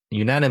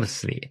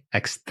unanimously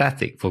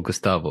ecstatic for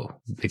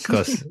Gustavo,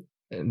 because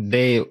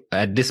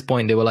at this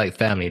point, they were like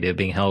family. They're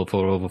being held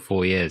for over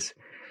 4 years.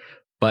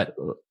 But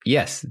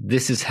yes,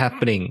 this is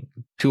happening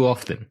too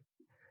often.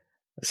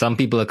 Some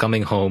people are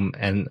coming home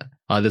and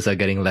others are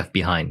getting left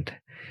behind.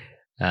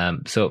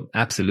 So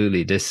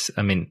absolutely,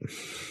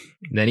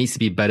 there needs to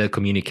be better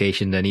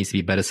communication. There needs to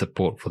be better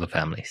support for the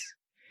families.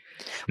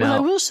 Well, I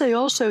will say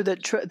also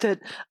that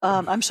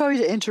I'm sorry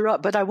to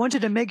interrupt, but I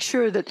wanted to make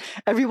sure that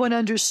everyone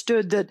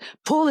understood that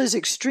Paul is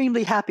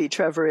extremely happy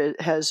Trevor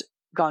has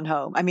gone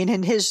home.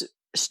 In his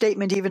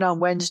statement, even on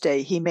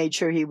Wednesday, he made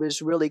sure he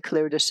was really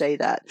clear to say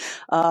that.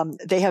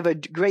 They have a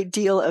great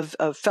deal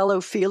of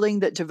fellow feeling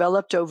that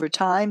developed over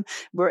time.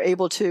 We're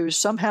able to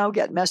somehow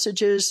get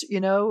messages,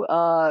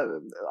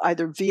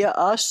 either via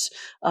us.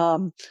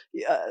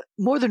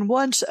 More than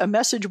once, a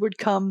message would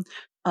come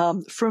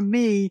from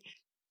me.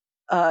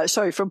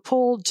 From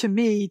Paul to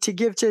me to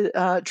give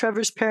to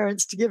Trevor's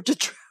parents to give to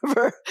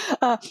Trevor,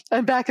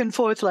 and back and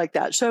forth like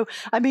that. So,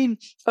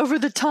 over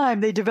the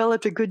time, they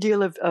developed a good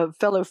deal of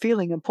fellow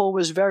feeling, and Paul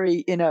was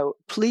very,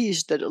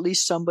 pleased that at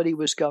least somebody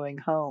was going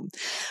home.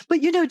 But,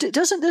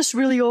 doesn't this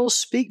really all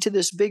speak to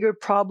this bigger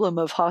problem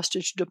of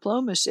hostage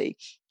diplomacy?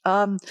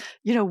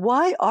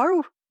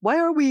 Why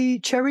are we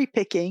cherry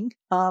picking?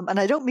 And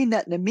I don't mean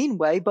that in a mean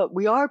way, but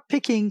we are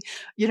picking,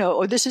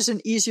 this is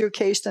an easier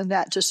case than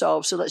that to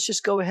solve. So let's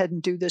just go ahead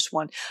and do this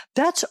one.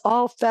 That's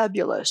all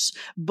fabulous,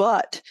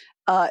 but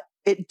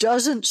it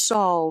doesn't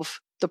solve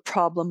the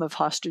problem of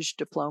hostage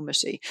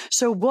diplomacy.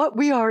 So what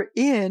we are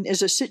in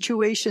is a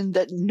situation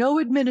that no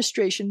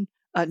administration,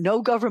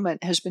 no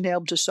government has been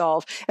able to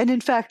solve. And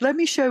in fact, let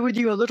me share with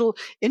you a little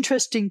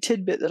interesting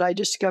tidbit that I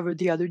discovered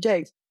the other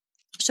day.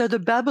 So the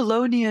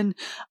Babylonian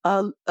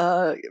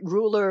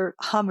ruler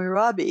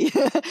Hammurabi,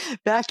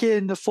 back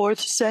in the 4th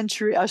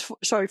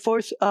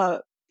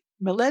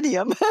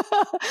millennium,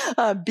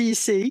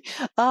 BC.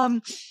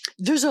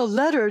 There's a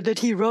letter that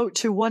he wrote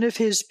to one of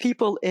his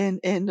people in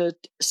the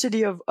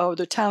city of, or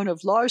the town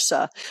of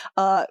Larsa.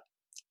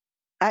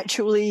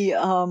 Actually,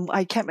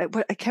 I can't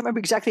remember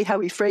exactly how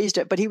he phrased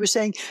it, but he was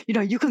saying,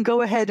 you can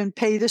go ahead and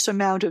pay this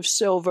amount of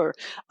silver,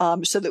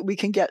 so that we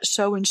can get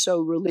so and so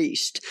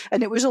released.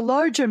 And it was a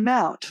large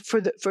amount for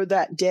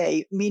that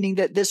day, meaning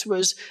that this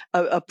was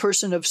a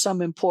person of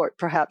some import,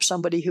 perhaps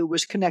somebody who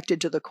was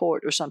connected to the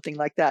court or something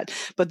like that.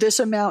 But this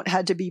amount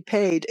had to be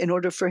paid in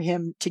order for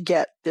him to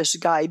get this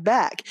guy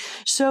back.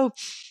 So,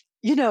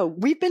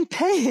 we've been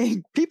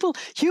paying people,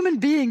 human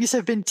beings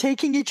have been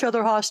taking each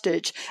other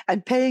hostage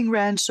and paying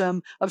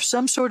ransom of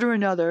some sort or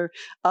another,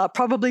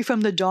 probably from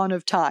the dawn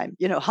of time.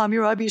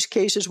 Hammurabi's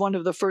case is one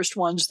of the first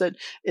ones that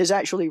is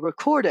actually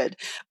recorded.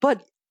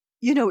 But,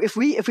 if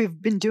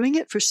we've been doing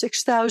it for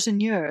 6,000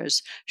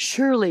 years,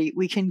 surely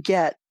we can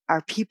get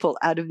our people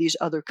out of these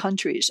other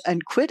countries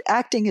and quit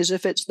acting as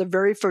if it's the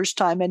very first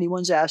time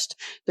anyone's asked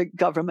the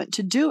government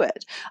to do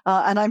it.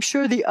 And I'm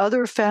sure the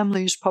other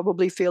families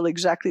probably feel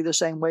exactly the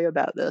same way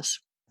about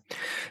this.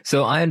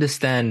 So I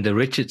understand the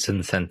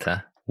Richardson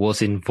Center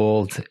was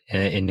involved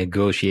in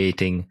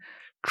negotiating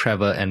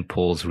Trevor and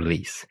Paul's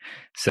release.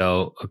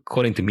 So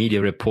according to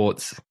media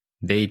reports,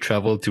 they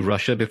traveled to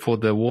Russia before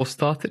the war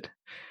started.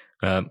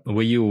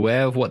 Were you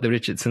aware of what the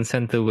Richardson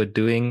Center were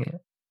doing?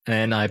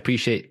 And I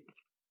appreciate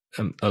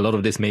a lot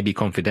of this may be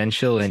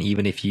confidential, and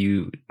even if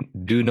you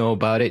do know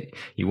about it,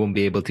 you won't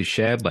be able to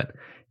share. But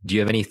do you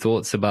have any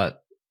thoughts about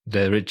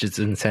the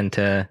Richardson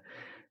Center,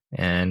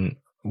 and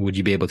would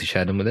you be able to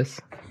share them with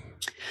us?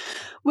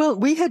 Well,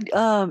 we had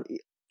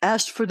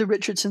asked for the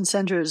Richardson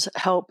Center's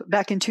help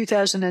back in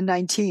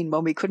 2019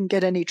 when we couldn't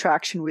get any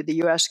traction with the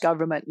U.S.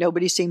 government.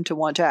 Nobody seemed to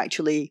want to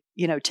actually,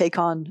 take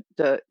on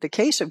the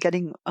case of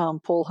getting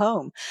Paul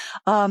home.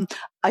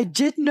 I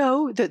did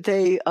know that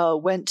they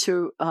went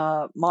to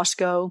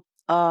Moscow.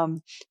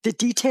 The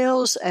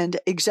details and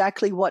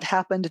exactly what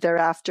happened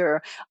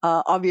thereafter,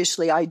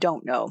 obviously, I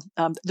don't know.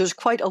 There's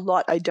quite a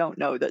lot I don't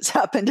know that's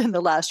happened in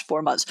the last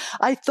 4 months.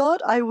 I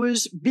thought I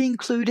was being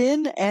clued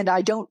in, and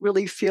I don't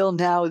really feel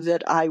now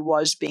that I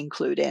was being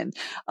clued in,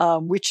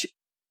 which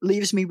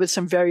leaves me with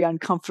some very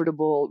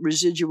uncomfortable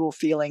residual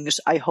feelings,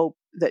 I hope,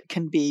 that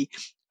can be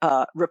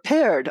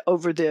repaired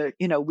over the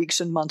weeks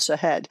and months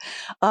ahead.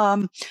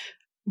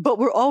 But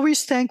we're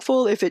always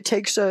thankful if it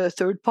takes a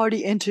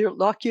third-party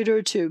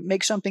interlocutor to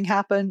make something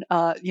happen.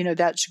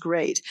 That's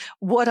great.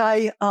 What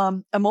I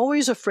am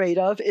always afraid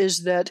of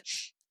is that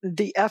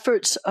the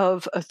efforts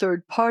of a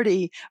third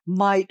party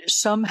might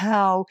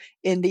somehow,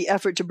 in the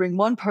effort to bring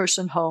one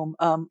person home,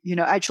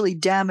 actually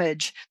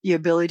damage the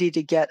ability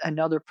to get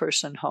another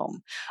person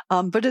home.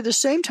 But at the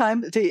same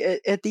time, at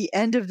the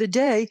end of the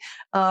day,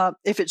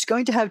 if it's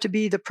going to have to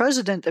be the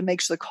president that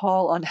makes the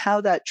call on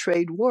how that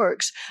trade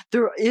works,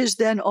 there is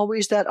then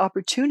always that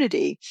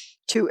opportunity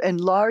to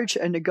enlarge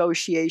a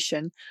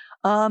negotiation.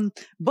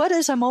 But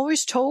as I'm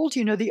always told,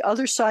 the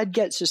other side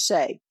gets a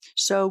say.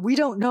 So we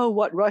don't know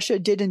what Russia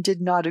did and did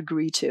not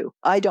agree to.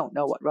 I don't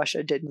know what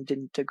Russia did and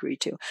didn't agree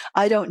to.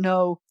 I don't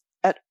know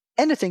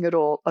anything at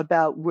all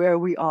about where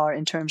we are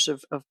in terms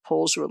of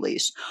Paul's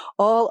release.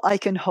 All I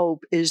can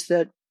hope is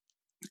that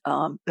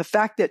the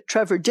fact that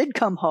Trevor did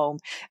come home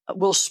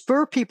will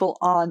spur people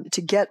on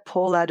to get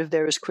Paul out of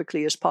there as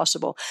quickly as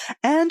possible,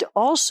 and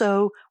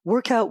also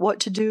work out what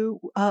to do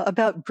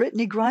about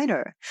Brittany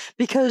Griner.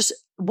 Because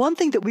one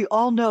thing that we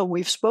all know,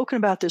 we've spoken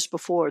about this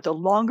before, the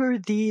longer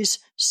these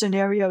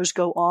scenarios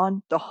go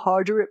on, the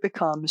harder it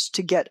becomes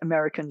to get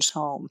Americans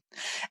home.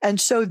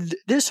 And so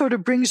this sort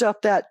of brings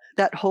up that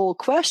whole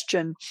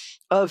question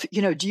of,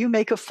 do you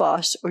make a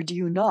fuss or do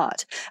you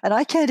not? And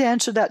I can't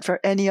answer that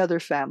for any other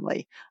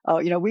family.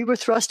 We were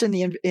thrust in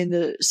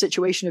the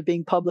situation of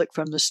being public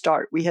from the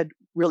start. We had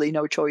really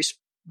no choice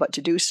but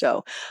to do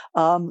so.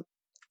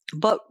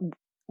 But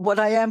what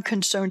I am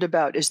concerned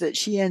about is that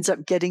she ends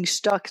up getting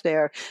stuck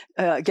there,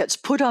 gets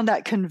put on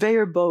that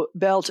conveyor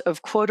belt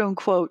of quote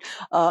unquote,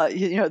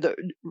 the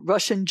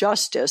Russian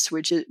justice,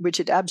 which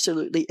it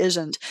absolutely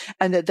isn't,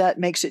 and that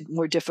makes it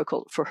more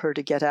difficult for her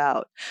to get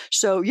out.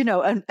 So,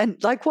 and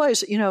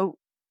likewise,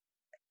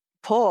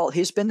 Paul,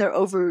 he's been there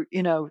over,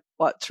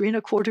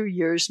 3.25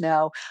 years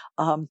now.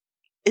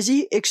 Is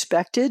he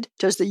expected?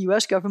 Does the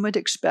U.S. government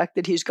expect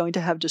that he's going to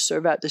have to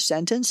serve out the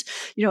sentence?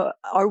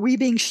 Are we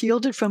being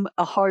shielded from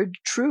a hard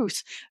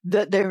truth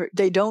that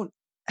they don't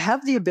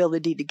have the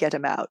ability to get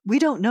him out? We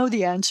don't know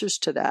the answers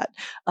to that.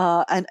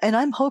 And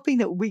I'm hoping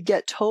that we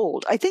get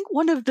told. I think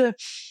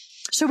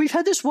so we've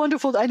had this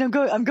wonderful, I'm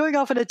going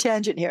off on a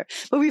tangent here,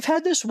 but we've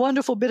had this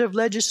wonderful bit of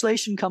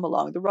legislation come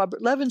along, the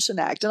Robert Levinson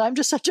Act, and I'm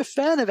just such a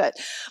fan of it.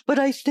 But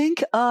I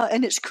think,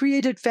 and it's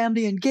created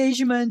family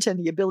engagement and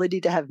the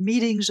ability to have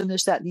meetings and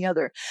this, that, and the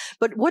other.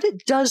 But what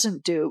it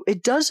doesn't do,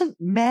 it doesn't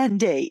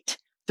mandate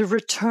the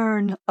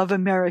return of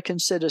American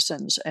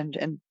citizens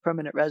and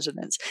permanent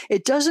residents.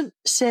 It doesn't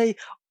say,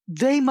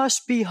 they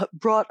must be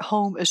brought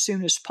home as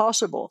soon as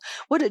possible.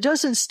 What it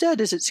does instead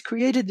is it's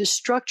created this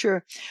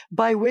structure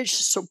by which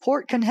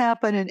support can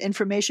happen and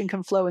information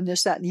can flow and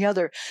this, that, and the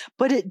other.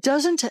 But it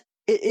doesn't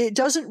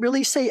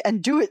really say,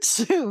 and do it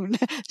soon,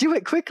 do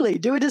it quickly,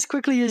 do it as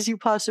quickly as you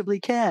possibly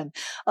can.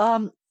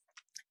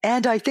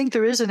 And I think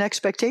there is an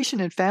expectation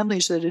in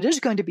families that it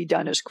is going to be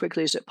done as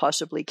quickly as it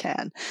possibly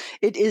can.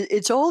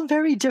 It's all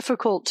very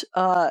difficult,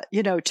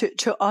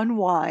 to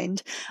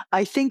unwind.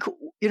 I think,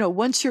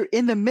 once you're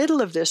in the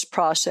middle of this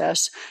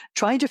process,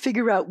 trying to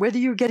figure out whether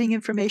you're getting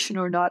information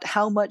or not,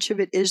 how much of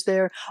it is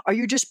there? Are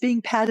you just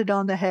being patted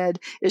on the head?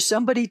 Is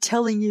somebody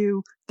telling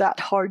you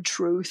that hard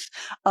truth?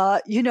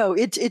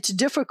 It's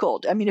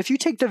difficult. I mean, if you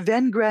take the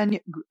Venn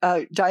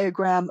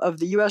diagram of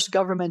the U.S.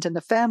 government and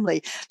the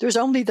family, there's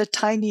only the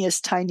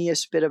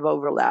tiniest bit of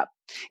overlap.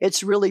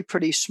 It's really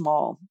pretty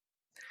small.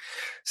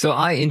 So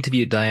I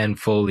interviewed Diane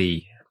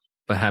Foley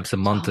perhaps a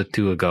month or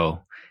two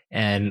ago,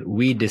 and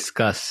we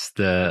discussed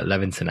the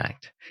Levinson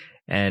Act.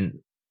 And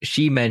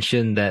she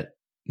mentioned that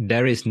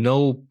there is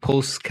no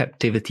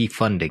post-captivity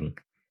funding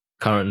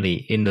currently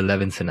in the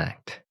Levinson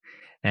Act.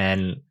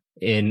 And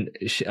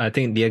I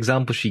think the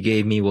example she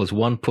gave me was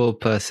one poor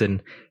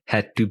person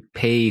had to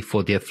pay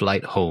for their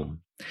flight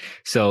home.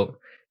 So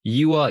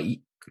you are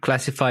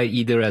classified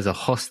either as a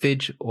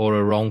hostage or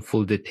a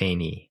wrongful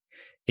detainee.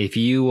 If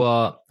you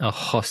are a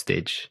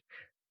hostage,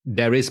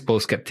 there is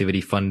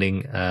post-captivity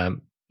funding.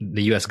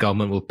 The U.S.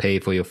 government will pay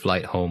for your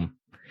flight home.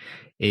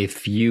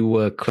 If you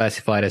were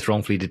classified as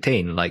wrongfully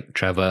detained, like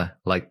Trevor,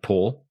 like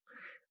Paul,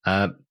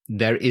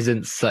 there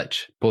isn't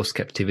such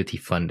post-captivity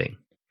funding.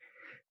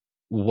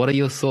 What are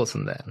your thoughts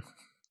on that?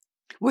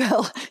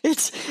 Well,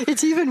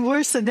 it's even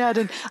worse than that.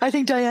 And I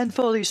think Diane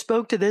Foley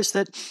spoke to this,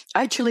 that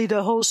actually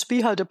the whole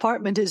SPIHA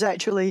department is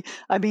actually,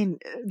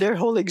 their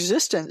whole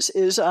existence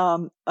is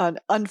an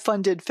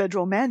unfunded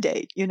federal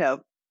mandate.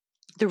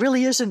 There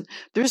really isn't,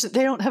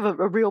 they don't have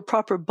a real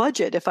proper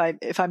budget, if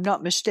I'm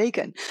not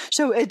mistaken.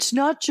 So it's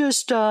not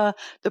just the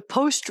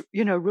post,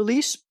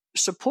 release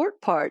support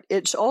part.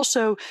 It's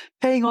also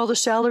paying all the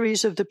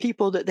salaries of the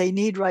people that they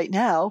need right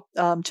now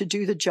to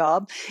do the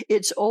job.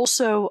 It's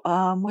also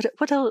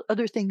what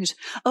other things?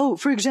 Oh,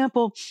 for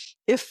example,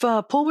 if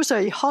Paul was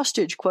a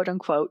hostage, quote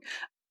unquote,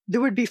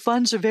 there would be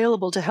funds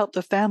available to help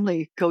the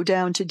family go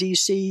down to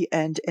DC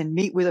and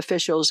meet with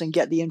officials and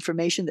get the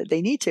information that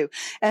they need to.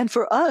 And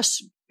for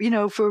us,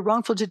 for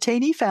wrongful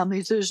detainee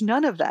families, there's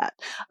none of that.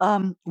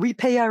 We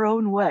pay our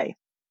own way.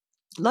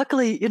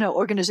 Luckily,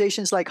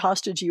 organizations like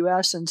Hostage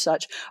US and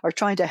such are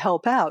trying to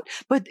help out.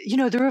 But,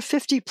 there are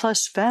 50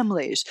 plus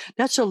families.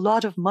 That's a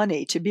lot of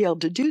money to be able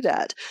to do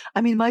that.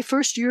 I mean, my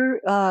first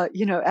year,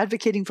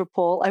 advocating for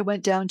Paul, I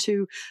went down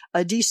to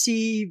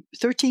DC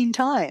 13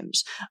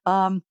 times.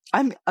 I'm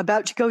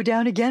about to go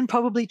down again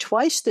probably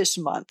twice this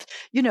month.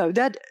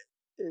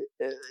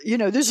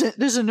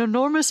 There's an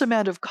enormous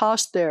amount of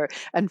cost there,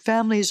 and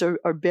families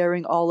are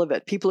bearing all of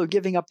it. People are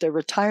giving up their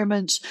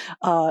retirements.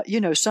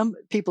 Some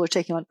people are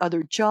taking on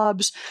other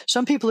jobs.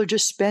 Some people are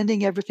just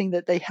spending everything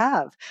that they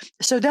have.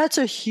 So that's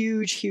a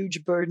huge,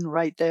 huge burden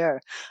right there.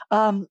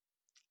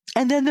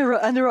 And then there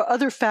are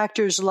other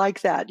factors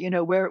like that,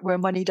 where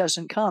money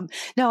doesn't come.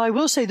 Now, I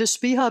will say the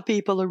SPIHA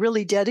people are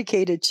really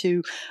dedicated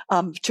to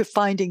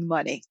finding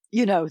money.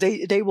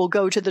 They will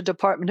go to the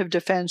Department of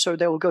Defense, or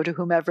they will go to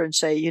whomever and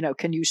say,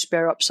 can you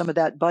spare up some of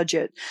that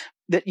budget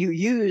that you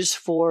use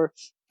for,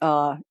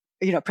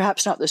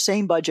 perhaps not the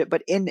same budget,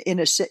 but in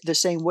the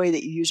same way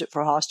that you use it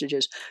for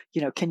hostages,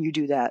 can you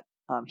do that?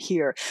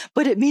 Here.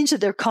 But it means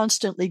that they're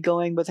constantly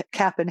going with a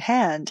cap in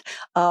hand,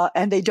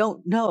 and they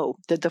don't know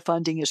that the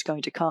funding is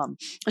going to come.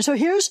 And so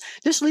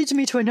this leads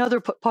me to another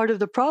part of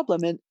the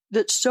problem, and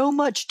that's so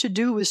much to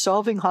do with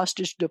solving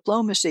hostage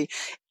diplomacy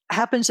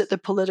happens at the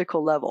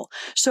political level.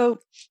 So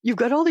you've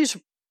got all these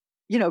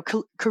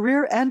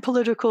career and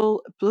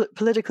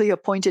politically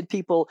appointed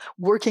people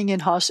working in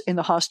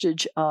the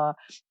hostage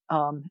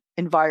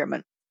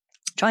environment,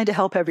 trying to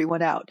help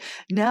everyone out.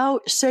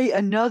 Now, say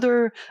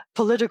another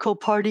political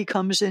party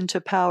comes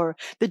into power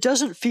that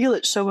doesn't feel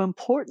it's so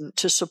important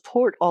to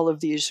support all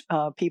of these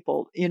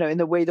people, in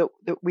the way that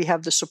we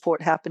have the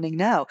support happening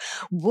now.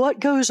 What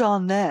goes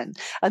on then?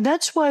 And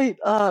that's why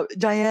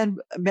Diane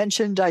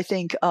mentioned, I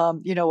think,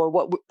 or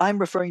what I'm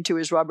referring to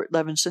as Robert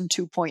Levinson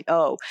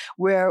 2.0,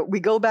 where we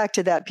go back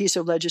to that piece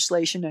of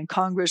legislation and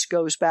Congress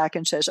goes back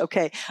and says,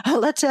 okay,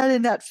 let's add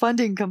in that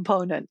funding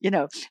component.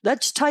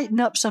 Let's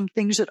tighten up some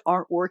things that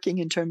aren't working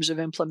in terms of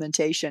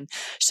implementation,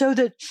 so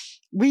that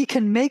we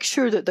can make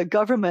sure that the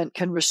government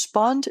can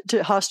respond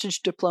to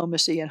hostage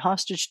diplomacy and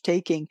hostage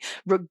taking,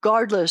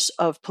 regardless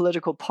of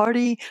political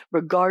party,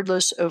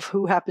 regardless of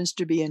who happens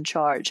to be in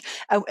charge.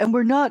 And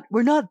we're not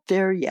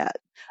there yet.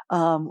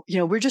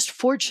 We're just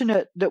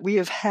fortunate that we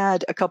have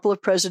had a couple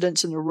of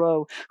presidents in a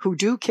row who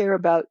do care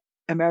about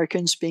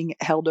Americans being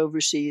held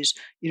overseas,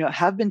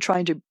 have been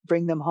trying to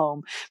bring them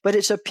home. But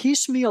it's a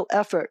piecemeal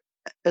effort,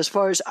 as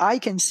far as I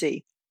can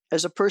see,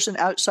 as a person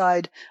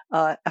outside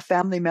a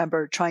family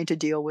member trying to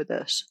deal with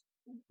this.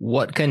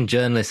 What can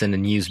journalists and the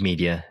news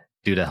media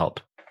do to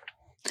help?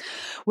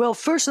 Well,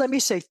 first, let me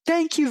say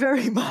thank you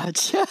very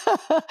much.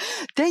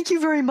 Thank you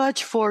very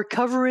much for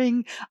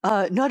covering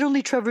not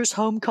only Trevor's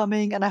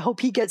homecoming, and I hope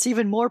he gets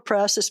even more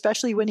press,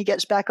 especially when he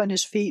gets back on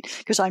his feet,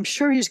 because I'm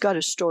sure he's got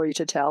a story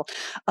to tell.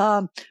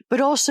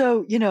 But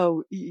also,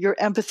 your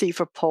empathy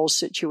for Paul's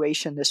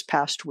situation this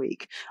past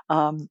week.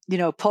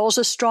 Paul's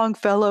a strong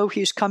fellow.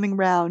 He's coming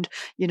round,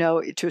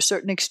 to a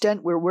certain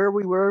extent. We're where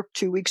we were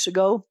 2 weeks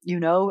ago,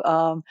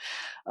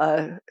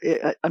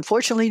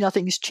 unfortunately,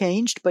 nothing's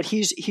changed, but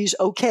he's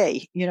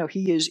okay.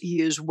 He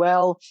is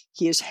well.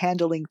 He is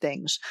handling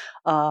things.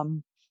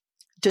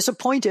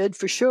 Disappointed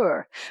for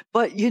sure,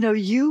 but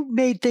you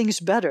made things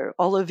better,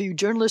 all of you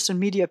journalists and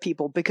media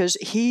people, because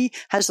he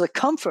has the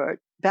comfort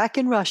back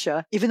in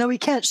Russia, even though he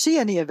can't see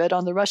any of it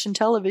on the Russian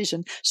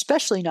television,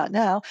 especially not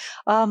now.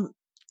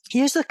 He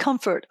has the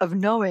comfort of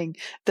knowing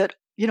that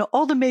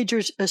all the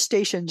major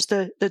stations,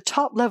 the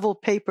top level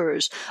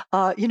papers,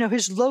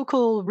 his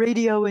local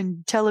radio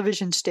and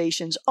television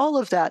stations, all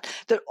of that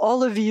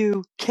all of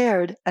you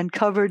cared and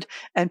covered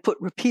and put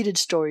repeated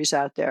stories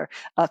out there.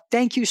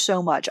 Thank you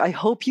so much. I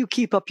hope you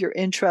keep up your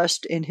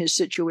interest in his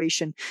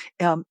situation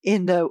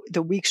in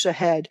the weeks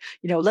ahead.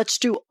 Let's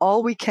do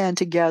all we can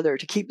together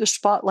to keep the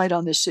spotlight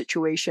on this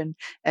situation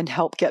and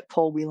help get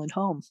Paul Whelan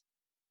home.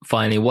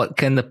 Finally, what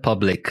can the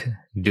public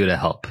do to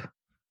help?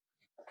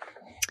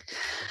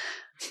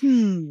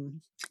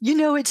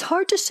 It's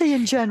hard to say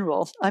in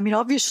general. I mean,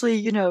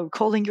 obviously,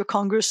 calling your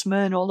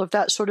congressman, all of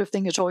that sort of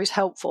thing is always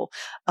helpful.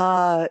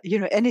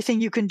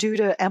 Anything you can do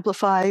to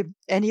amplify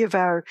any of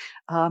our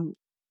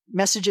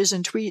messages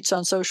and tweets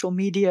on social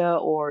media,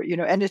 or,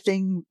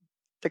 anything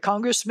the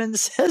congressman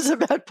says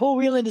about Paul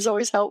Whelan is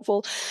always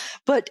helpful.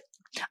 But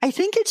I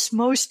think it's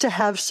most to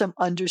have some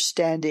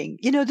understanding.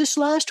 This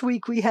last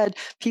week we had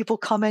people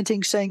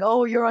commenting saying,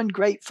 "Oh, you're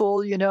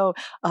ungrateful. Did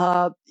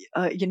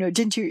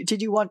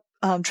you want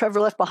Trevor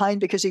left behind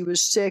because he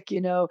was sick?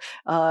 You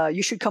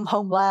should come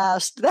home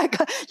last."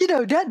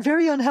 That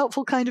very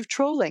unhelpful kind of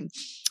trolling.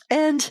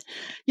 And,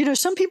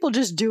 some people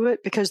just do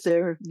it because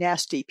they're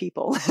nasty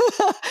people.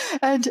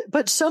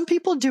 But some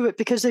people do it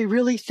because they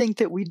really think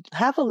that we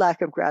have a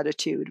lack of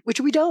gratitude,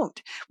 which we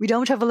don't. We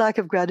don't have a lack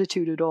of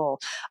gratitude at all.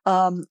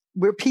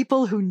 We're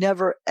people who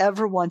never,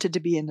 ever wanted to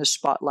be in the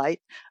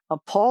spotlight.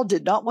 Paul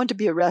did not want to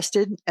be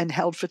arrested and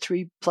held for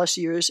 3+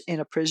 years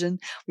in a prison.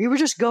 We were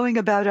just going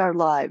about our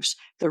lives.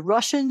 The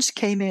Russians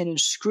came in and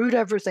screwed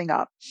everything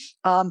up.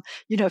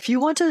 If you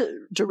want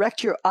to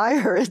direct your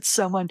ire at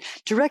someone,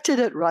 direct it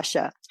at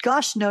Russia.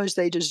 Gosh knows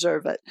they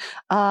deserve it.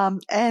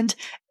 And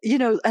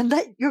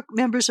let your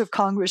members of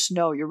Congress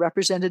know, your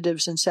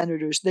representatives and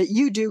senators, that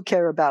you do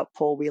care about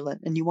Paul Whelan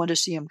and you want to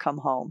see him come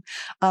home.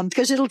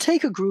 Because it'll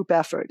take a group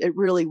effort. It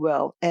really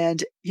will.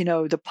 And,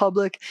 the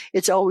public,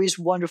 it's always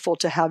wonderful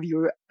to have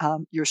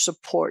your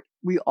support.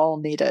 We all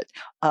need it,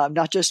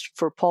 not just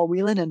for Paul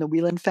Whelan and the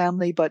Whelan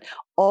family, but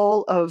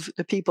all of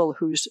the people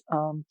whose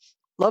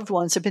loved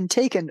ones have been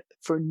taken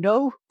for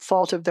no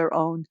fault of their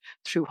own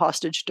through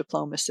hostage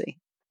diplomacy.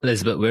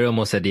 Elizabeth, we're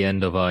almost at the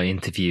end of our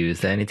interview.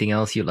 Is there anything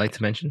else you'd like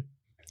to mention?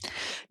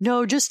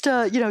 No, just,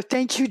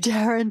 thank you,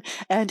 Darren.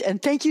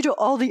 And thank you to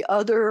all the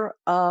other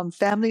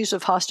families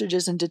of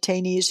hostages and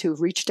detainees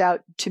who've reached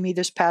out to me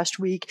this past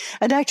week.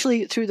 And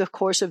actually through the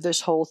course of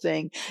this whole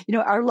thing,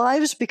 our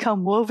lives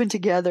become woven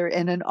together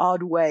in an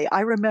odd way.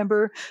 I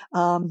remember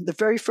the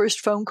very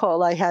first phone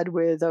call I had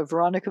with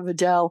Veronica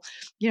Vidal,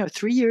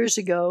 3 years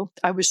ago.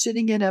 I was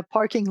sitting in a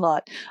parking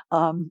lot,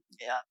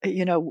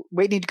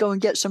 waiting to go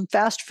and get some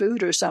fast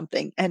food or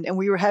something. And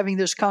we were having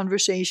this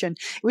conversation.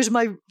 It was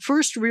my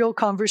first real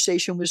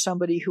conversation with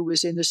somebody who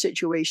was in the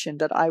situation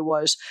that I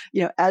was,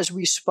 as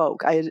we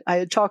spoke. I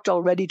had talked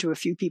already to a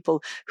few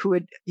people who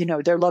had,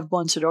 their loved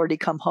ones had already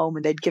come home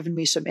and they'd given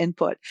me some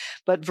input.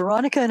 But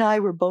Veronica and I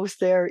were both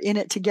there in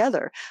it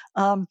together.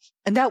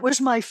 And that was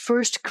my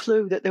first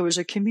clue that there was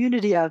a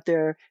community out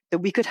there that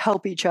we could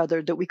help each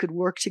other, that we could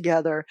work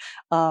together.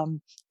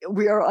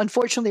 We are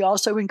unfortunately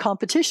also in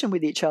competition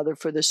with each other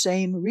for the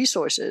same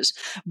resources.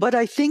 But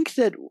I think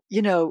that,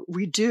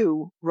 we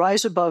do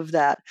rise above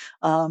that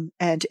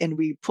and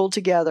we pull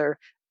together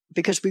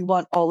because we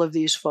want all of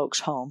these folks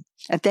home.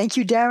 And thank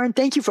you, Darren.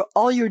 Thank you for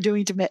all you're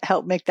doing to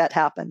help make that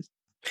happen.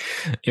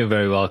 You're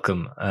very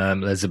welcome,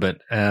 Elizabeth.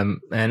 And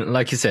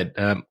like you said,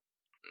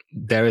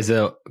 there is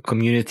a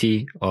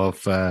community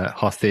of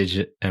hostage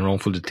and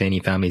wrongful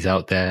detainee families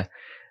out there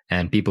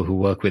and people who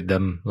work with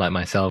them, like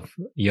myself.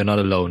 You're not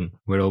alone.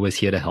 We're always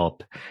here to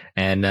help.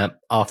 And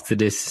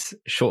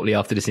shortly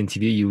after this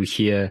interview, you will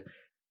hear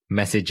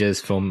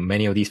messages from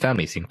many of these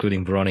families,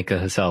 including Veronica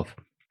herself.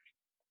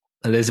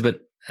 Elizabeth,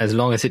 as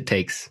long as it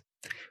takes,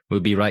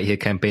 we'll be right here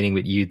campaigning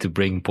with you to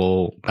bring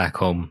Paul back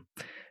home.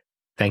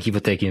 Thank you for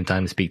taking the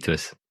time to speak to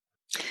us.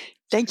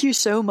 Thank you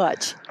so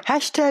much.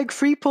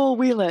 #Free Paul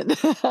Whelan.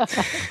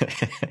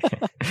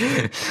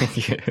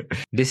 Thank you.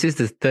 This is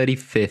the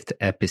 35th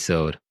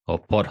episode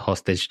of Pod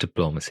Hostage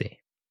Diplomacy.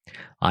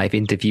 I've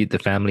interviewed the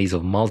families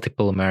of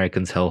multiple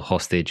Americans held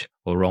hostage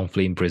or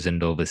wrongfully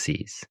imprisoned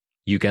overseas.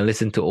 You can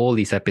listen to all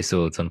these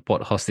episodes on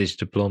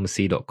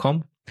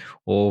podhostagediplomacy.com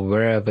or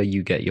wherever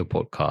you get your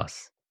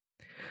podcasts.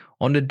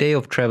 On the day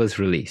of Trevor's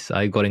release,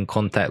 I got in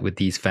contact with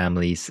these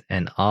families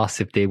and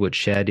asked if they would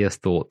share their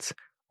thoughts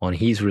on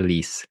his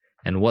release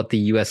and what the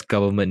US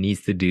government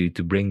needs to do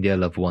to bring their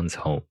loved ones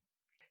home.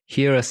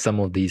 Here are some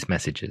of these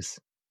messages.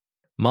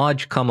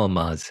 Marj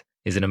Kamalmaz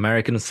is an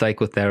American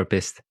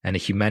psychotherapist and a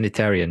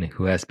humanitarian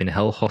who has been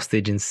held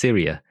hostage in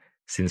Syria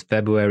since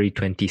February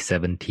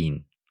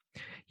 2017.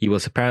 He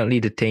was apparently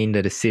detained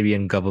at a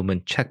Syrian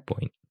government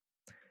checkpoint.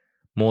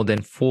 More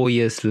than 4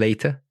 years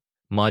later,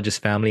 Marj's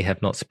family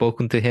have not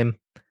spoken to him,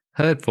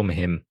 heard from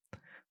him,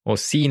 or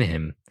seen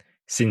him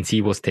since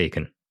he was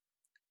taken.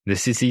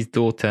 This is his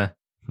daughter,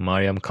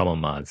 Mariam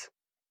Kamalmaz.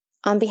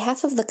 On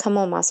behalf of the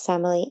Kamalmaz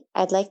family,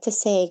 I'd like to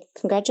say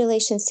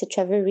congratulations to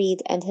Trevor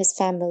Reed and his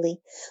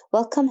family.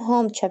 Welcome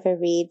home, Trevor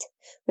Reed.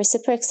 We're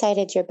super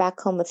excited you're back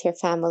home with your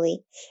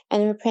family,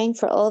 and we're praying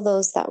for all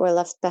those that were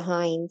left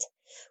behind.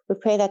 We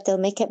pray that they'll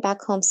make it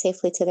back home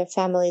safely to their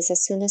families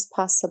as soon as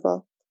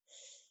possible.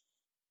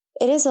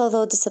 It is,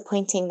 although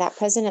disappointing, that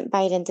President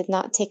Biden did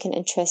not take an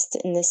interest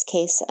in this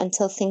case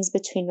until things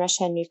between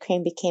Russia and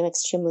Ukraine became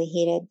extremely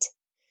heated.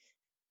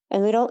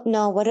 And we don't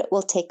know what it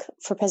will take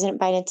for President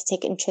Biden to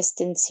take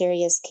interest in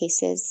Syria's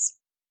cases.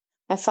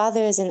 My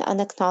father is an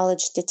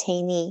unacknowledged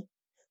detainee.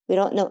 We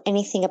don't know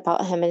anything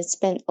about him, and it's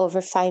been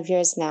over 5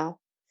 years now.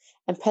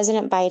 And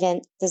President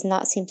Biden does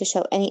not seem to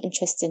show any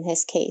interest in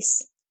his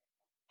case.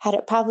 Had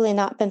it probably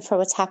not been for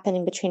what's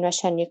happening between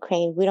Russia and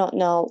Ukraine, we don't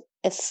know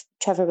if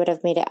Trevor would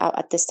have made it out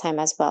at this time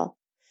as well.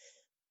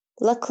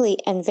 Luckily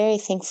and very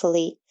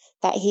thankfully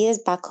that he is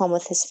back home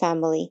with his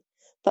family.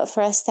 But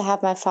for us to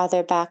have my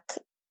father back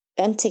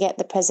and to get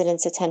the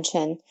president's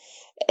attention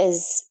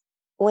is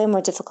way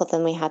more difficult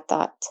than we had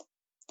thought.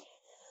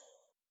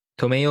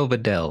 Tomeo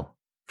Vidal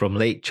from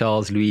Lake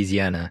Charles,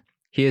 Louisiana.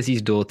 Here's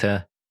his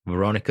daughter,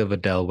 Veronica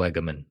Vidal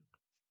Wegerman.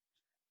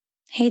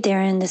 Hey,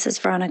 Darren. This is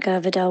Veronica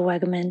Vidal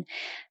Wegerman,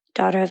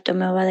 daughter of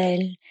Tomeo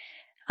Vidal,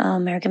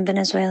 American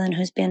Venezuelan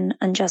who's been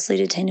unjustly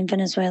detained in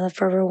Venezuela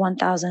for over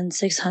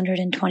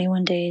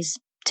 1,621 days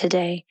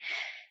today.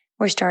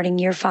 We're starting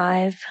year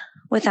 5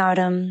 without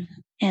him,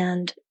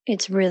 and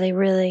it's really,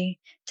 really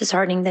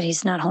disheartening that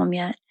he's not home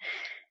yet.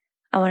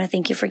 I want to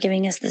thank you for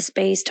giving us the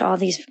space to all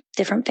these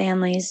different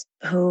families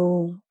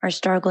who are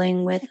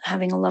struggling with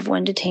having a loved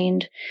one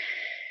detained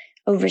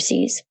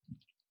overseas.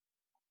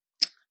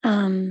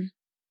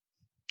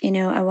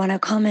 I want to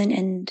comment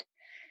and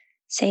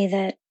say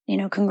that,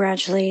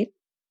 congratulate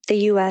the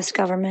U.S.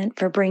 government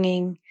for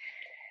bringing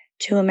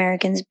 2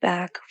 Americans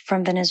back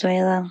from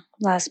Venezuela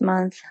last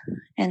month.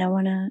 And I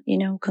want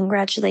to,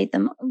 congratulate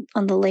them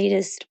on the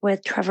latest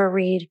with Trevor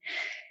Reed.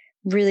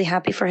 Really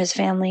happy for his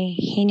family.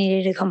 He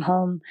needed to come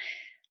home.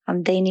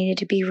 They needed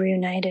to be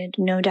reunited,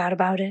 no doubt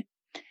about it.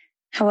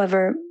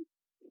 However,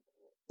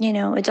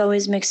 it's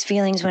always mixed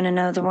feelings when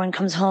another one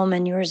comes home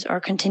and yours are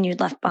continued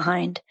left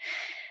behind.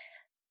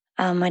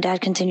 My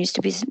dad continues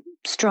to be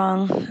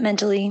strong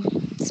mentally,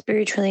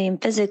 spiritually,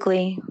 and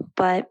physically,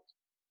 but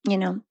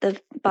the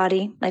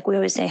body, like we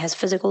always say, has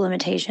physical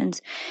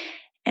limitations.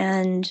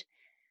 And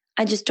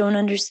I just don't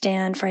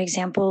understand, for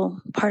example,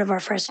 part of our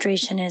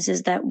frustration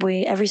is that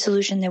every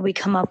solution that we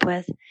come up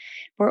with,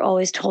 we're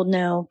always told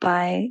no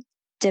by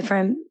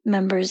different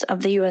members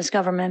of the U.S.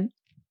 government.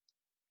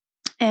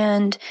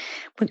 And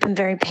we've been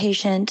very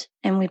patient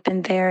and we've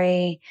been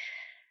very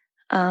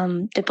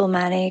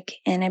diplomatic.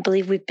 And I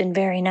believe we've been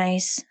very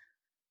nice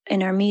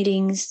in our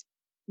meetings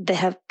that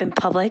have been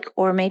public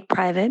or made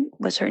private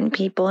with certain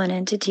people and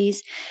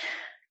entities.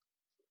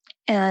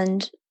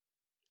 And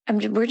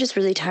we're just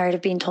really tired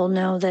of being told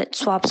no, that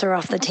swaps are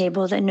off the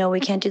table, that no, we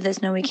can't do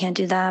this, no, we can't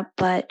do that.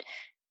 But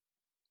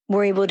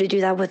we're able to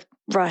do that with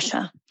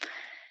Russia.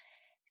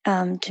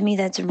 To me,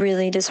 that's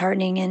really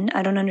disheartening. And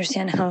I don't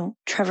understand how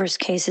Trevor's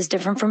case is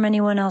different from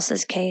anyone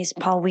else's case,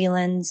 Paul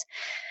Whelan's,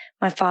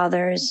 my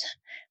father's,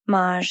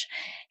 Maj,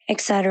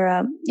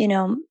 etc.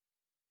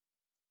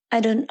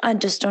 I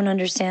just don't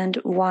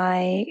understand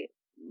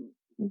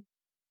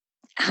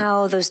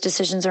how those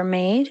decisions are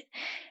made.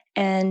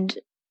 And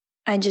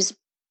I just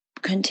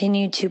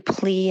continue to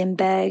plea and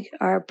beg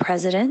our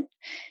president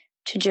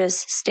to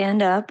just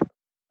stand up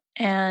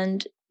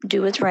and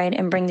do what's right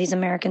and bring these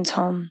Americans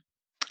home.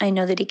 I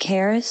know that he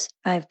cares.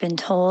 I've been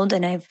told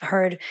and I've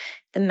heard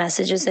the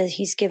messages that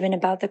he's given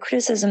about the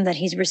criticism that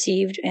he's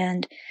received.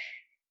 And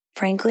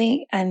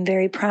frankly, I'm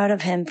very proud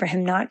of him for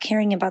him not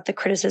caring about the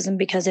criticism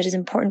because it is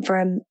important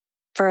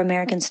for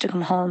Americans to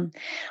come home.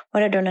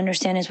 What I don't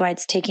understand is why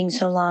it's taking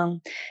so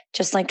long.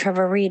 Just like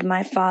Trevor Reed,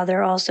 my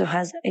father also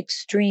has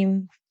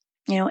extreme,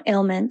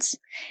 ailments.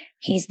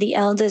 He's the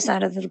eldest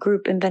out of the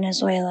group in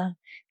Venezuela.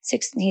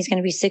 He's going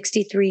to be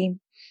 63.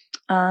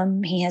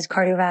 He has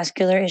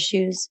cardiovascular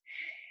issues.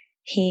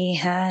 He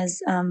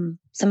has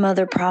some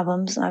other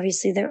problems.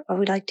 Obviously, I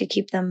would like to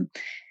keep them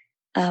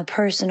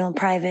personal,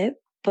 private,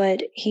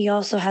 but he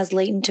also has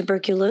latent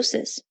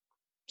tuberculosis.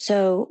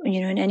 So,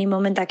 in any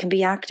moment that can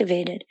be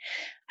activated.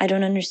 I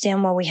don't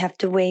understand why we have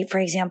to wait, for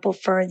example,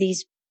 for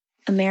these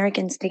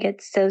Americans to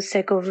get so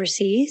sick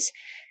overseas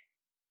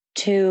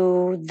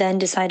to then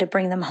decide to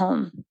bring them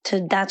home.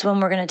 That's when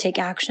we're going to take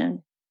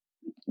action,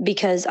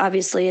 because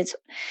obviously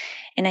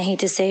and I hate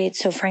to say it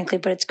so frankly,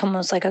 but it's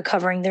almost like a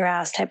covering their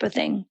ass type of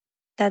thing.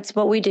 That's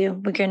what we do.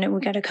 We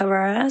got to cover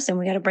our ass and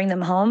we got to bring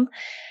them home,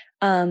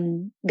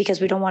 because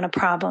we don't want a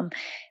problem.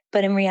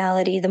 But in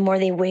reality, the more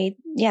they wait,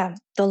 the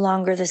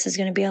longer this is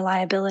going to be a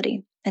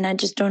liability. And I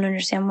just don't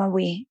understand why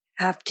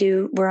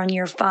we're on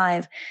year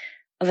 5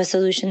 of a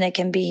solution that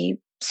can be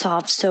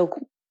solved so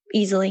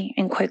easily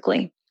and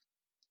quickly.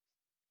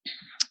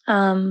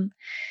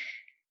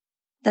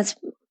 That's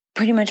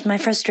pretty much my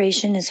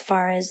frustration as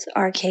far as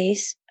our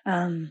case.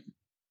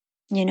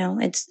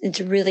 It's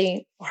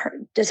really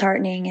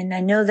disheartening. And I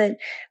know that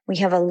we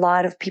have a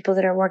lot of people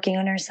that are working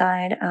on our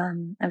side.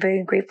 I'm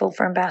very grateful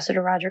for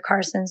Ambassador Roger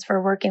Carsons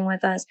for working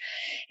with us,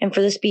 and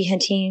for the SPIHA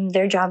team.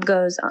 Their job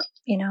goes,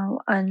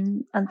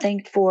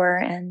 unthanked for,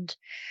 and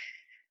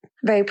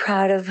very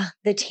proud of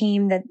the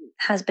team that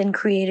has been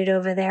created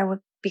over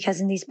there,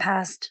 because in these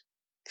past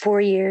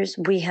 4 years,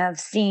 we have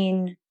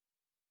seen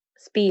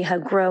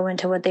SPIHA grow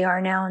into what they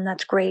are now, and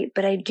that's great.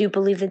 But I do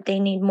believe that they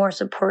need more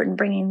support in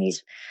bringing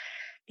these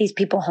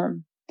people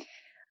home.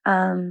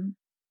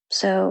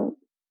 So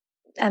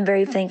I'm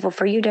very thankful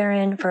for you,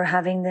 Darren, for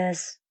having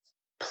this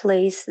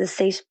place, this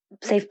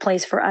safe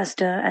place for us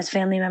to, as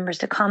family members,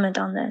 to comment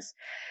on this.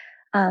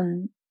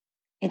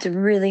 It's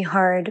really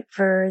hard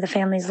for the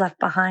families left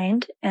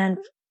behind, and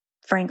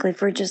frankly,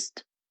 for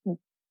just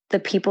the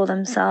people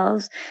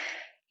themselves.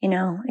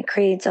 It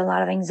creates a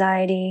lot of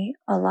anxiety,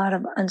 a lot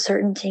of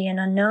uncertainty and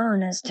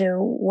unknown as to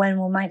when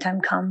will my time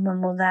come?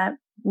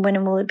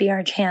 When will it be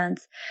our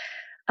chance?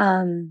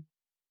 And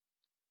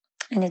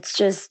it's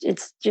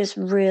just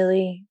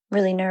really,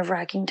 really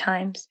nerve-wracking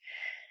times,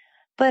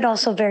 but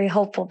also very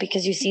hopeful,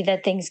 because you see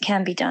that things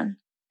can be done.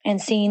 And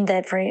seeing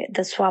that for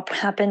the swap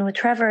happen with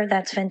Trevor,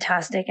 that's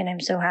fantastic. And I'm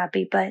so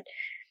happy, but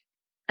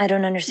I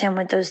don't understand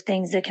what those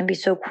things that can be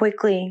so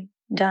quickly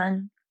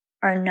done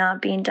are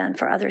not being done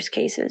for others'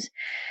 cases.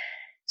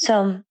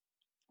 So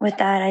with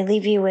that, I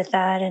leave you with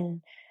that.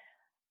 And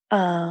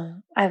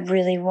I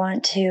really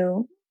want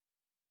to,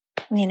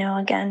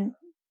 again,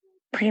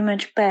 pretty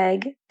much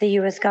beg the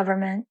U.S.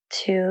 government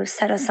to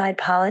set aside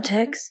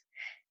politics,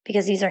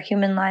 because these are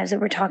human lives that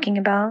we're talking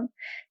about.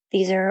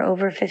 These are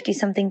over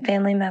 50-something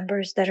family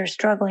members that are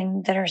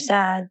struggling, that are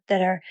sad,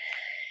 that are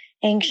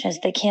anxious,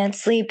 that can't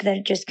sleep,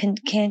 that just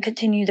can't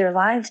continue their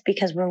lives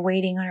because we're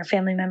waiting on our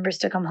family members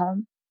to come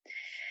home.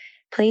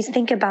 Please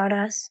think about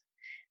us.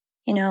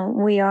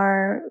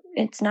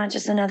 It's not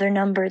just another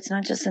number. It's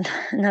not just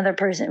another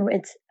person.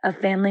 It's a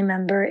family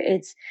member.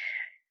 It's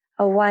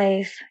a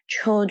wife,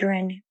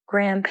 children,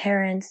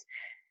 grandparents,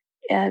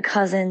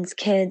 cousins,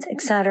 kids,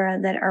 etc.,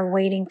 that are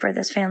waiting for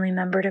this family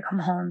member to come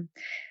home.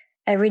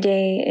 Every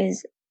day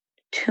is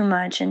too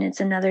much, and it's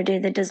another day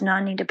that does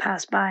not need to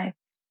pass by.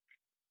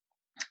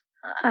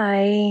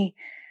 I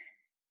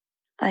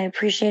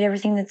appreciate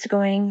everything that's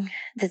going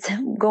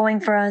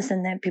for us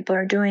and that people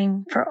are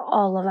doing for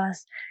all of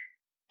us,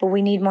 but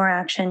we need more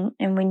action,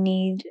 and we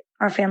need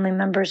our family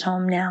members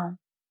home now.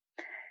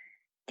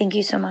 Thank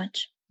you so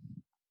much.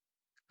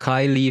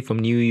 Kai Li from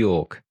New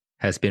York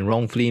has been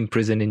wrongfully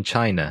imprisoned in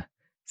China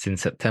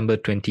since September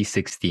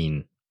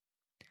 2016.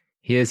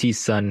 Here's his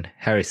son,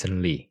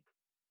 Harrison Lee.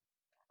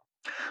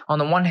 On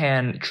the one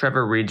hand,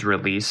 Trevor Reed's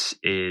release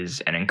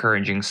is an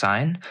encouraging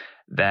sign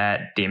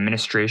that the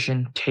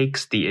administration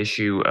takes the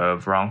issue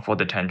of wrongful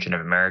detention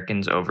of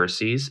Americans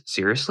overseas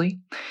seriously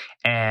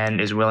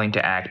and is willing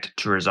to act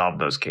to resolve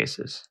those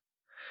cases.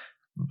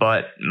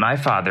 But my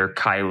father,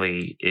 Kai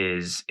Li,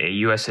 is a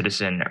U.S.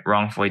 citizen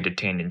wrongfully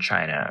detained in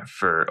China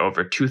for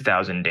over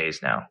 2,000 days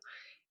now.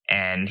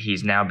 And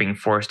he's now being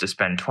forced to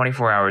spend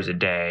 24 hours a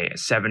day,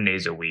 7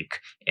 days a week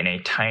in a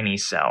tiny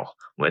cell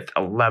with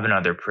 11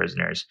 other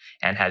prisoners,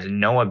 and has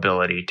no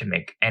ability to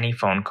make any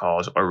phone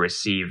calls or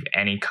receive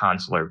any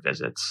consular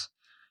visits.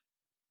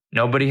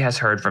 Nobody has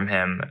heard from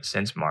him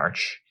since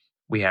March.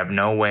 We have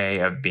no way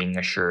of being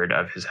assured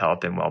of his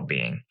health and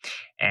well-being.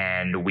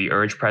 And we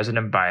urge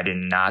President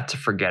Biden not to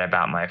forget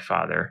about my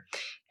father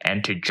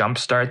and to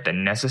jumpstart the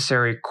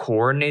necessary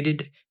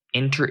coordinated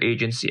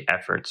interagency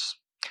efforts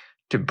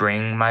to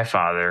bring my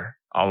father,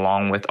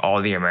 along with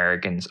all the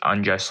Americans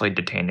unjustly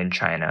detained in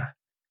China,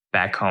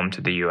 back home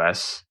to the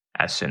U.S.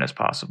 as soon as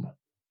possible.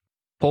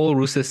 Paul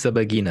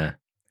Rusesabagina,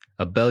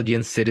 a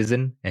Belgian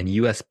citizen and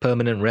U.S.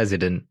 permanent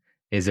resident,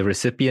 is a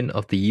recipient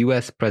of the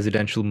U.S.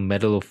 Presidential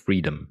Medal of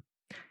Freedom.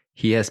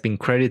 He has been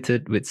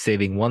credited with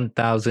saving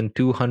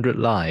 1,200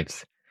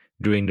 lives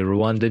during the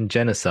Rwandan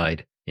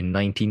genocide in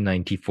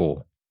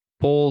 1994.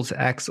 Paul's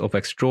acts of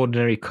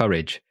extraordinary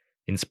courage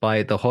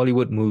inspired the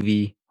Hollywood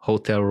movie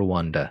Hotel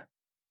Rwanda.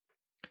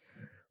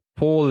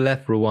 Paul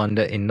left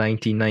Rwanda in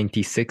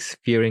 1996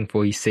 fearing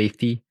for his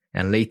safety,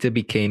 and later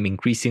became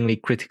increasingly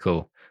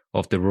critical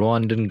of the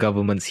Rwandan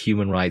government's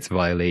human rights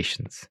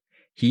violations.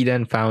 He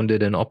then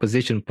founded an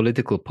opposition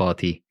political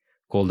party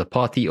called the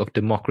Party of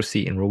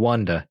Democracy in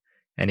Rwanda,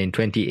 and in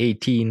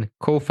 2018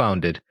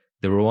 co-founded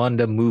the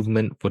Rwanda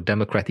Movement for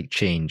Democratic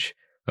Change,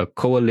 a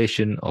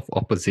coalition of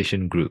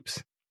opposition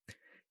groups.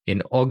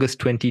 In August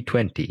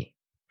 2020,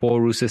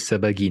 Paul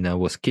Rusesabagina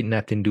was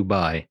kidnapped in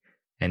Dubai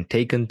and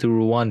taken to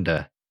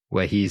Rwanda,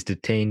 where he is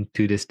detained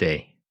to this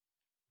day.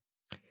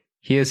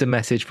 Here's a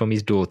message from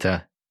his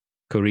daughter,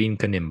 Corinne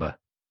Kanimba.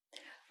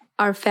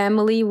 Our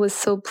family was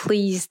so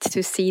pleased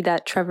to see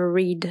that Trevor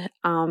Reed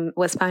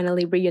was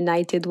finally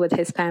reunited with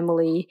his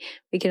family.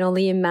 We can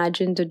only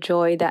imagine the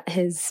joy that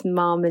his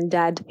mom and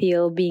dad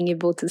feel being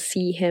able to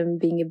see him,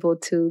 being able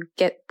to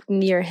get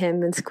near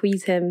him and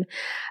squeeze him.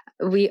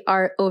 We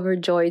are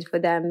overjoyed for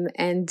them,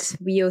 and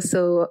we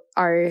also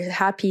are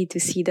happy to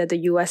see that the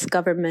U.S.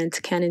 government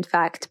can, in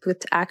fact,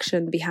 put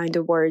action behind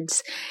the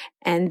words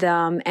and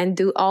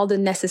do all the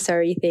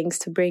necessary things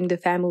to bring the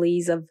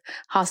families of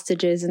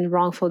hostages and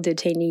wrongful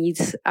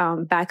detainees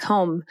back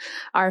home.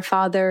 Our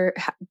father,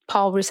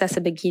 Paul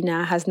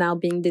Rusesabagina, has now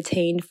been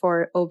detained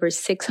for over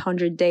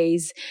 600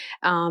 days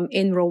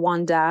in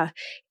Rwanda.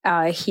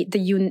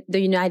 The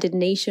United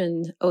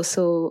Nations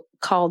also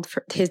called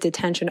for his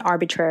detention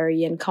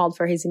arbitrary and called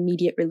for his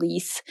immediate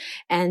release.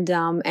 And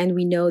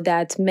we know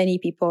that many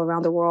people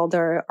around the world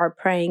are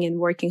praying and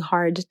working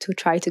hard to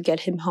try to get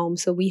him home.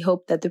 So we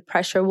hope that the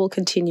pressure will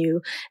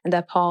continue and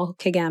that Paul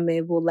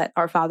Kagame will let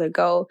our father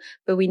go.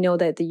 But we know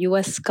that the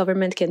U.S.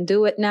 government can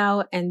do it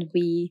now, and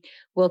we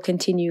will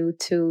continue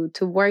to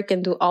work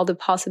and do all the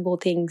possible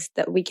things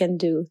that we can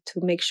do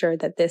to make sure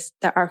that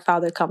our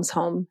father comes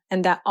home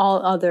and that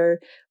all other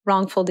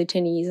wrongful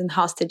detainees and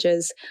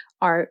hostages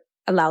are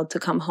allowed to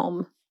come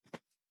home.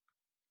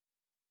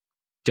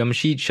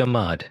 Jamshid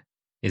Shamad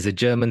is a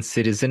German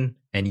citizen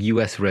and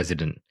US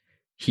resident.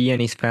 He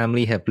and his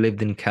family have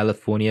lived in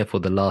California for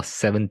the last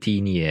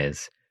 17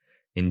 years.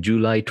 In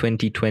July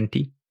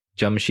 2020,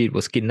 Jamshid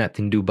was kidnapped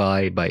in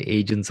Dubai by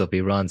agents of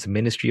Iran's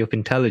Ministry of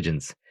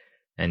Intelligence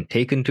and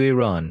taken to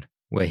Iran,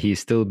 where he is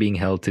still being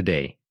held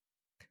today.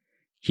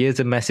 Here's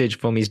a message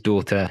from his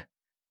daughter,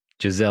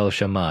 Giselle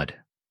Shamad.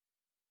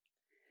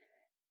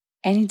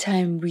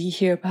 Anytime we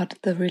hear about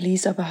the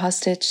release of a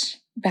hostage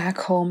back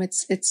home,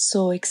 it's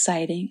so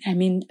exciting. I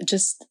mean,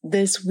 just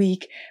this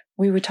week,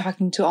 we were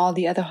talking to all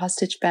the other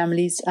hostage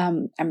families.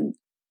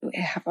 We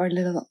have our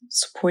little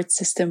support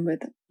system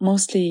with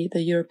mostly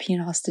the European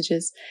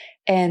hostages.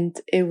 And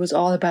it was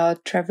all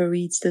about Trevor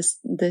Reed's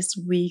this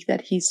week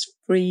that he's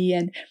free,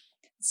 and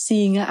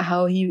seeing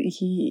how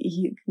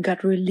he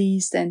got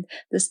released and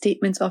the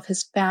statements of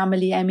his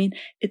family. I mean,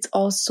 it's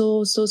all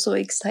so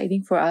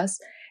exciting for us.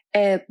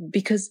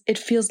 Because it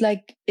feels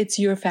like it's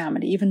your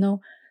family, even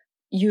though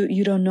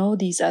you don't know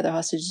these other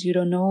hostages, you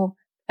don't know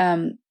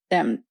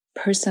them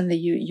personally.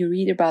 You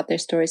read about their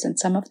stories, and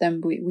some of them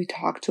we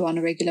talk to on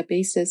a regular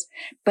basis,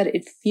 but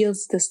it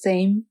feels the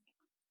same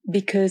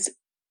because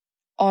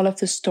all of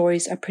the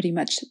stories are pretty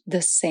much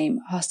the same.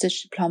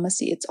 Hostage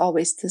diplomacy, it's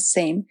always the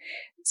same.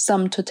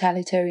 Some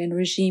totalitarian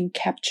regime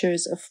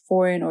captures a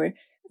foreign or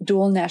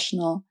dual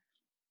national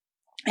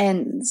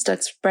and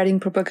starts spreading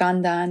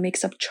propaganda and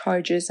makes up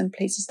charges and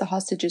places the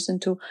hostages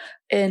into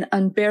an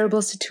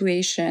unbearable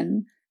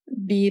situation,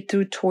 be it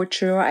through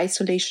torture or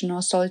isolation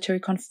or solitary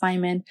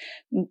confinement,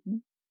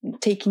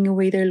 taking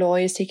away their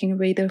lawyers, taking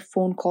away their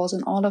phone calls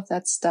and all of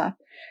that stuff.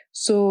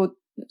 So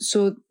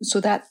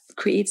that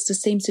creates the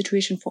same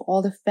situation for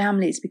all the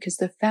families, because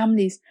the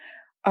families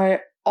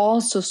are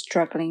also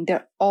struggling.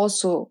 They're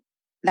also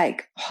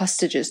like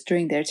hostages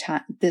during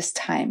this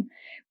time.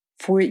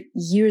 For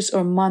years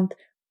or months,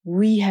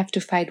 we have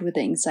to fight with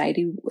the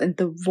anxiety and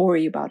the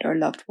worry about our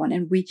loved one.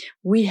 And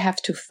we have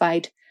to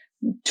fight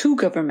two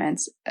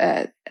governments,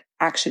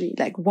 actually.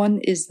 Like,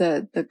 one is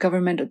the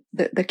government of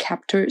the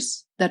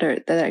captors that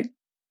are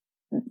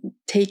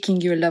taking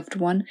your loved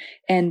one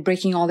and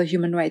breaking all the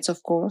human rights,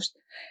 of course.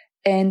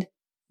 And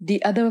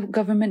the other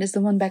government is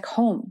the one back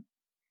home.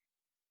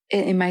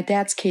 In my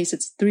dad's case,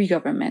 it's three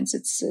governments.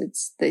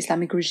 It's the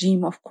Islamic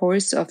regime, of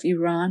course, of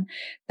Iran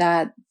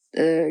that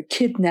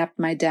kidnapped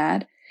my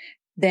dad.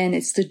 Then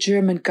it's the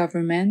German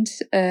government,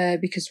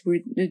 because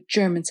we're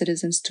German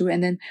citizens too.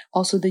 And then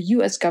also the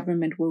US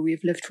government, where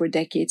we've lived for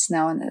decades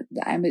now. And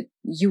I'm a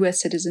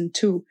US citizen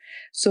too.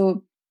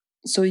 So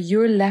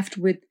you're left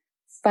with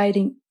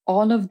fighting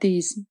all of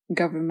these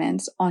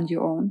governments on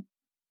your own.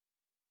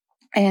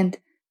 And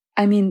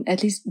I mean,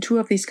 at least two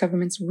of these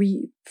governments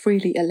we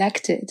freely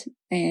elected,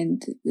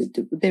 and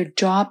their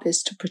job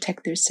is to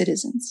protect their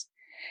citizens.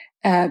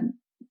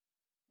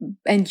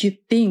 And you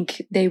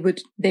think they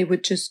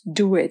would just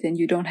do it and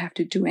you don't have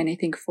to do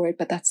anything for it.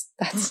 But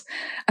that's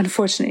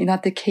unfortunately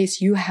not the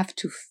case. You have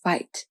to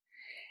fight,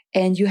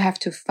 and you have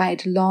to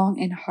fight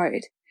long and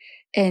hard,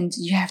 and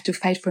you have to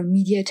fight for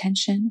media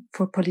attention,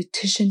 for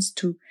politicians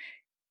to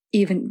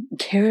even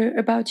care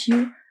about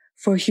you,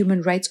 for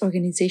human rights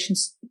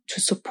organizations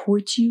to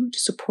support you, to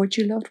support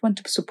your loved one,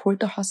 to support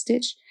the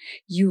hostage.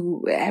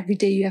 Every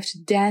day you have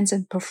to dance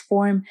and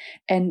perform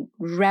and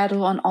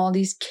rattle on all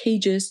these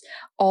cages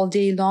all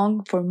day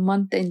long for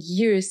months and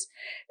years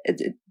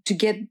to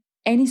get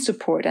any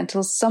support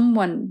until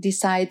someone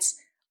decides,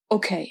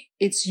 okay,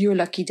 it's your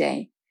lucky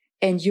day,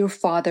 and your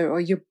father or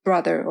your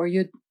brother or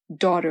your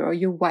daughter or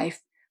your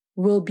wife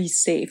will be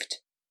saved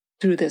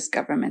through this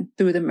government,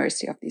 through the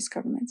mercy of these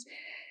governments.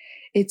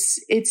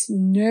 It's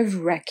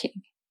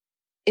nerve-wracking.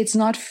 It's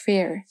not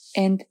fair.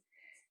 And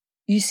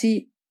you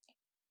see,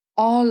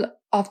 all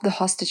of the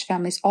hostage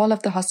families, all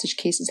of the hostage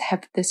cases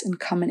have this in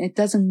common. It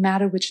doesn't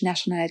matter which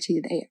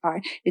nationality they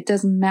are. It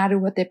doesn't matter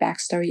what their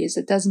backstory is.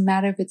 It doesn't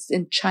matter if it's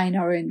in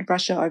China or in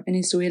Russia or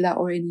Venezuela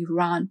or in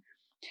Iran.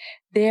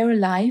 Their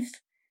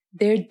life,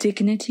 their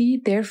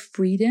dignity, their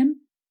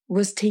freedom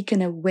was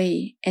taken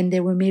away, and they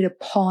were made a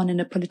pawn in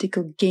a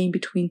political game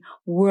between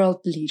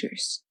world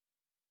leaders.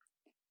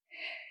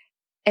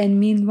 And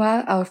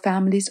meanwhile, our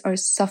families are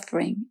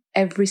suffering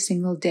every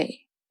single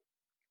day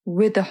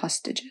with the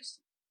hostages.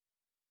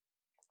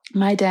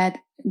 My dad,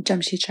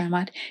 Jamshid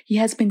Sharmat, he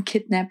has been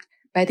kidnapped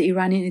by the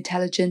Iranian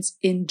intelligence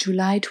in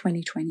July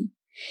 2020.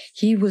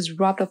 He was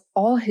robbed of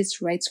all his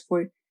rights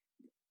for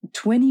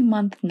 20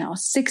 months now,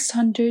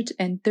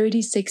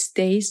 636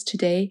 days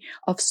today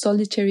of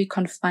solitary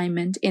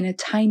confinement in a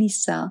tiny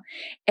cell.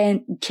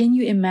 And can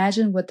you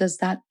imagine what does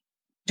that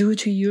do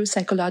to you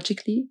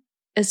psychologically,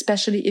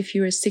 especially if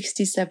you're a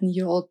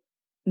 67-year-old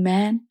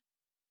man?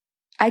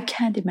 I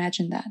can't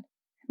imagine that.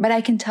 But I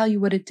can tell you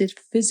what it did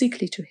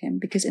physically to him,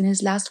 because in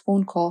his last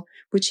phone call,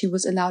 which he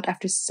was allowed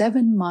after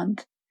 7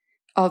 months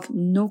of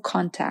no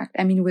contact,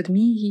 I mean, with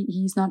me,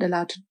 he's not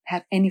allowed to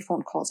have any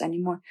phone calls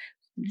anymore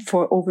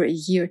for over a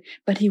year,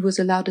 but he was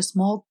allowed a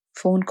small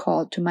phone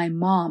call to my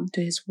mom,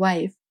 to his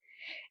wife.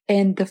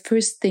 And the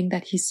first thing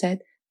that he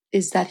said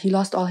is that he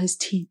lost all his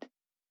teeth.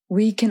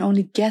 We can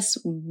only guess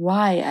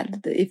why,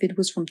 if it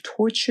was from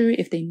torture,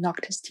 if they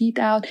knocked his teeth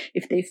out,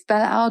 if they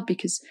fell out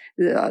because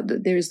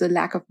there's the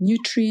lack of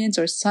nutrients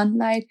or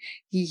sunlight.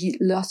 He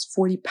lost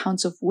 40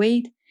 pounds of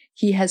weight.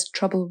 He has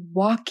trouble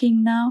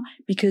walking now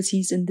because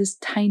he's in this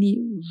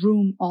tiny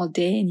room all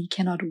day and he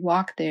cannot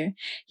walk there.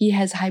 He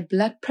has high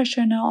blood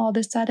pressure now all of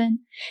a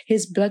sudden.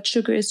 His blood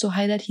sugar is so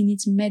high that he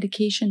needs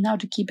medication now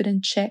to keep it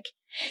in check.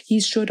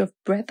 He's short of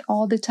breath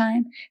all the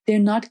time. They're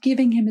not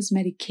giving him his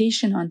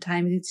medication on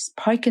time. It's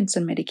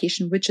Parkinson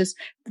medication, which is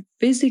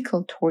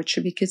physical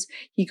torture because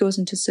he goes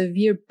into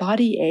severe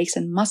body aches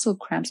and muscle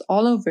cramps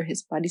all over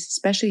his body,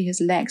 especially his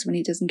legs, when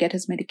he doesn't get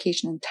his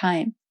medication in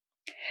time.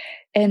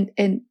 And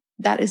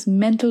that is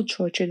mental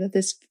torture, that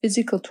is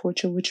physical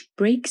torture, which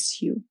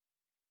breaks you.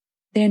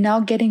 They're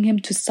now getting him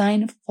to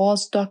sign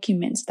false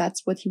documents.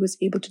 That's what he was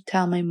able to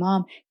tell my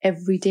mom.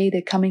 Every day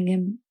they're coming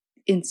in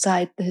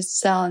inside his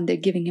cell and they're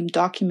giving him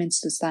documents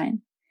to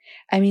sign.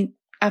 I mean,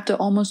 after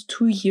almost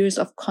 2 years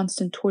of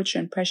constant torture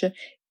and pressure,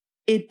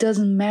 it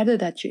doesn't matter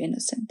that you're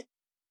innocent.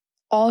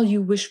 All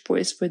you wish for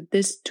is for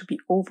this to be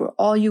over.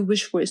 All you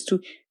wish for is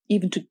to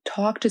even to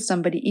talk to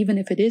somebody, even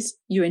if it is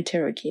your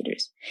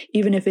interrogators,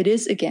 even if it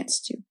is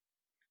against you,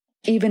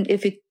 even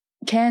if it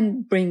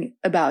can bring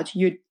about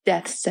your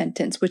death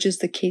sentence, which is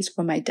the case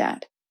for my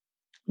dad.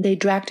 They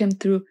dragged him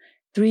through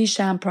 3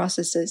 sham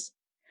processes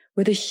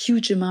with a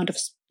huge amount of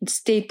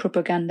state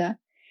propaganda,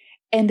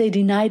 and they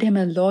denied him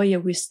a lawyer.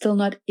 We're still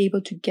not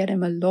able to get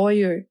him a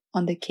lawyer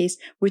on the case,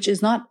 which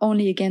is not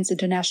only against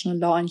international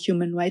law and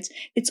human rights,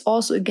 it's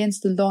also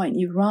against the law in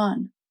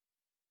Iran.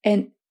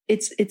 And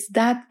it's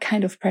that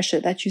kind of pressure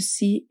that you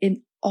see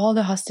in all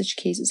the hostage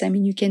cases. I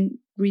mean, you can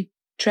read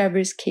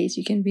Trevor's case,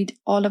 you can read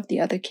all of the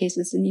other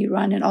cases in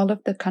Iran and all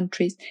of the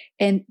countries,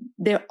 and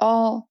they're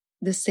all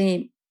the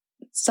same.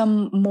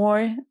 Some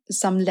more,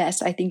 some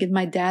less. I think in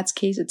my dad's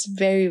case, it's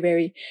very,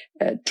 very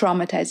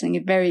traumatizing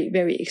and very,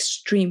 very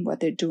extreme what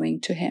they're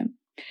doing to him.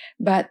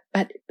 But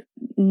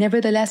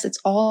nevertheless, it's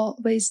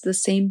always the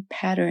same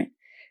pattern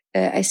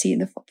I see in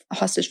the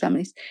hostage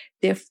families.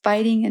 They're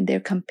fighting and they're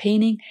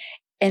campaigning,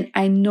 and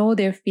I know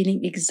they're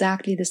feeling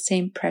exactly the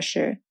same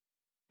pressure.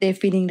 They're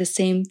feeling the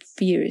same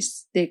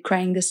fears. They're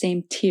crying the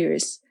same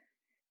tears,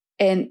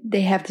 and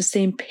they have the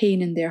same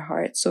pain in their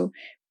heart. So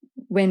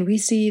when we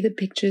see the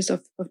pictures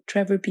of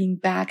Trevor being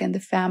back and the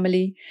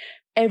family,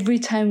 every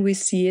time we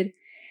see it,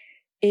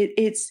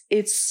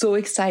 it's so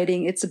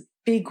exciting. It's a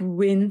big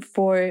win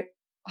for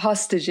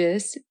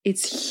hostages.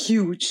 It's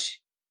huge.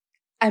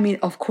 I mean,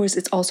 of course,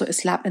 it's also a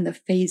slap in the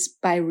face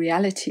by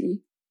reality,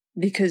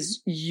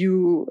 because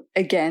you,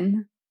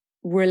 again,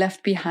 were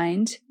left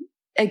behind.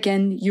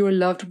 Again, your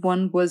loved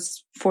one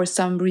was for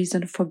some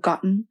reason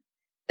forgotten,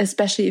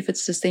 especially if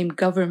it's the same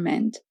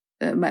government.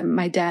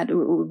 My dad,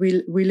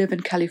 we live in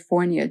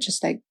California,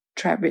 just like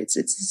Trevor. It's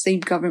the same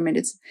government.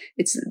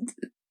 It's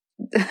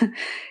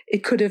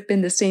it could have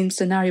been the same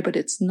scenario, but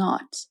it's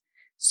not.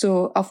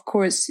 So of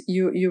course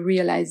you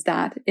realize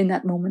that in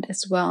that moment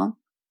as well.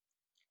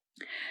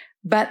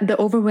 But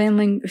the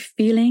overwhelming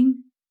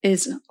feeling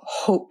is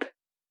hope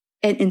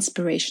and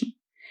inspiration,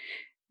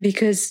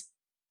 because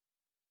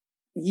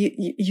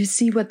you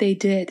see what they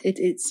did.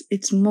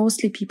 It's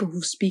mostly people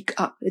who speak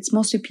up. It's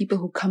mostly people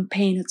who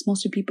campaign. It's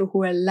mostly people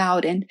who are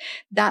loud, and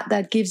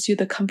that gives you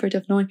the comfort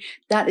of knowing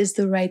that is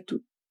the right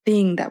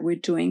thing that we're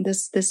doing.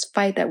 This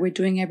fight that we're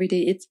doing every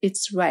day.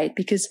 It's right,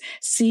 because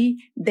see,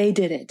 they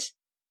did it.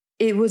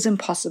 It was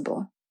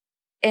impossible,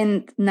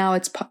 and now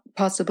it's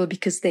possible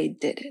because they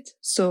did it.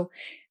 So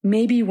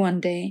maybe one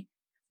day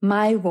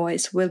my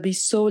voice will be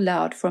so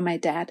loud for my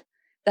dad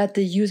that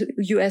the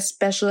U.S.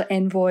 Special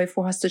Envoy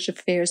for Hostage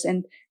Affairs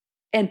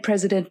and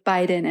President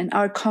Biden and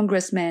our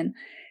congressmen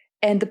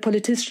and the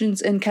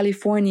politicians in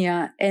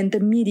California and the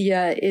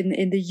media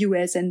in the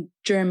U.S. and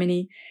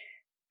Germany,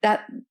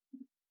 that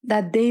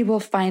they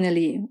will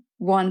finally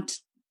want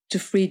to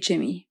free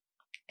Jimmy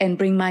and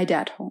bring my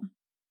dad home.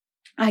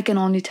 I can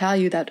only tell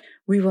you that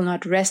we will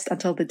not rest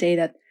until the day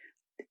that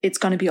it's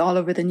going to be all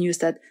over the news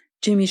that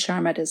Jimmy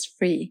Sharmat is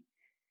free.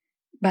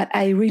 But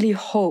I really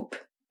hope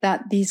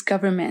that these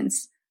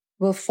governments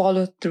will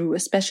follow through,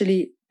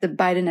 especially the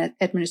Biden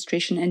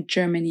administration and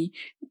Germany.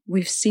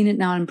 We've seen it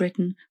now in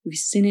Britain. We've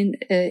seen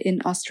it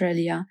in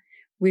Australia.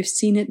 We've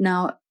seen it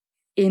now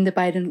in the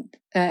Biden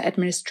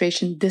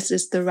administration. This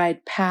is the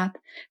right path.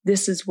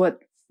 This is what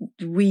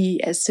we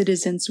as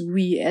citizens,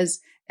 we as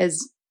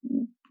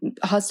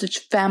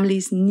hostage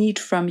families need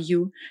from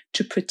you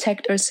to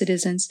protect our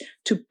citizens,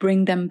 to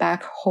bring them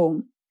back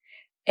home.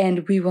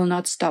 And we will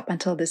not stop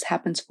until this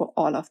happens for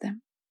all of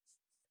them.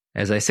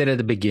 As I said at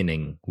the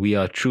beginning, we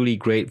are truly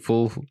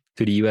grateful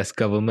to the US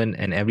government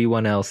and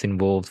everyone else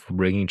involved for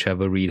bringing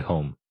Trevor Reed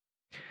home.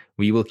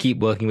 We will keep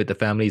working with the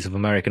families of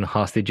American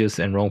hostages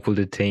and wrongful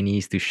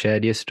detainees to share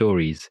their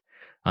stories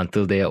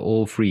until they are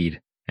all freed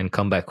and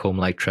come back home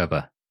like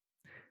Trevor.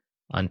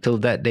 Until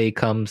that day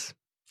comes,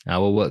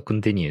 our work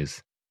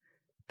continues.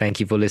 Thank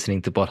you for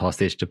listening to Pod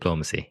Hostage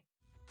Diplomacy.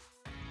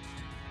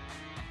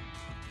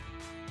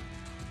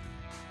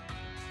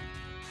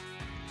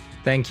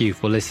 Thank you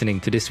for listening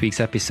to this week's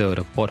episode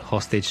of Pod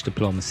Hostage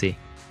Diplomacy.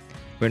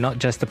 We're not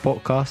just a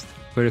podcast,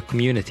 we're a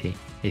community.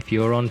 If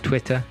you're on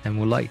Twitter and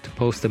would like to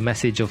post a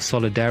message of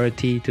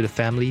solidarity to the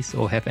families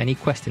or have any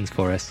questions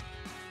for us,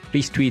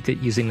 please tweet it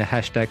using the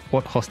hashtag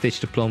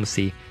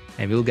PodHostageDiplomacy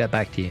and we'll get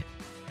back to you.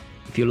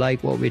 If you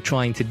like what we're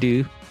trying to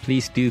do,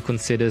 please do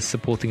consider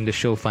supporting the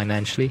show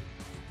financially.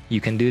 You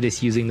can do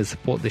this using the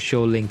Support the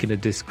Show link in the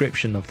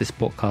description of this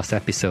podcast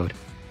episode.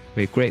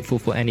 We're grateful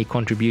for any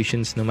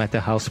contributions, no matter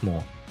how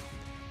small.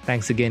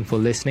 Thanks again for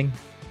listening,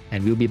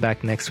 and we'll be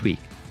back next week.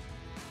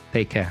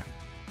 Take care.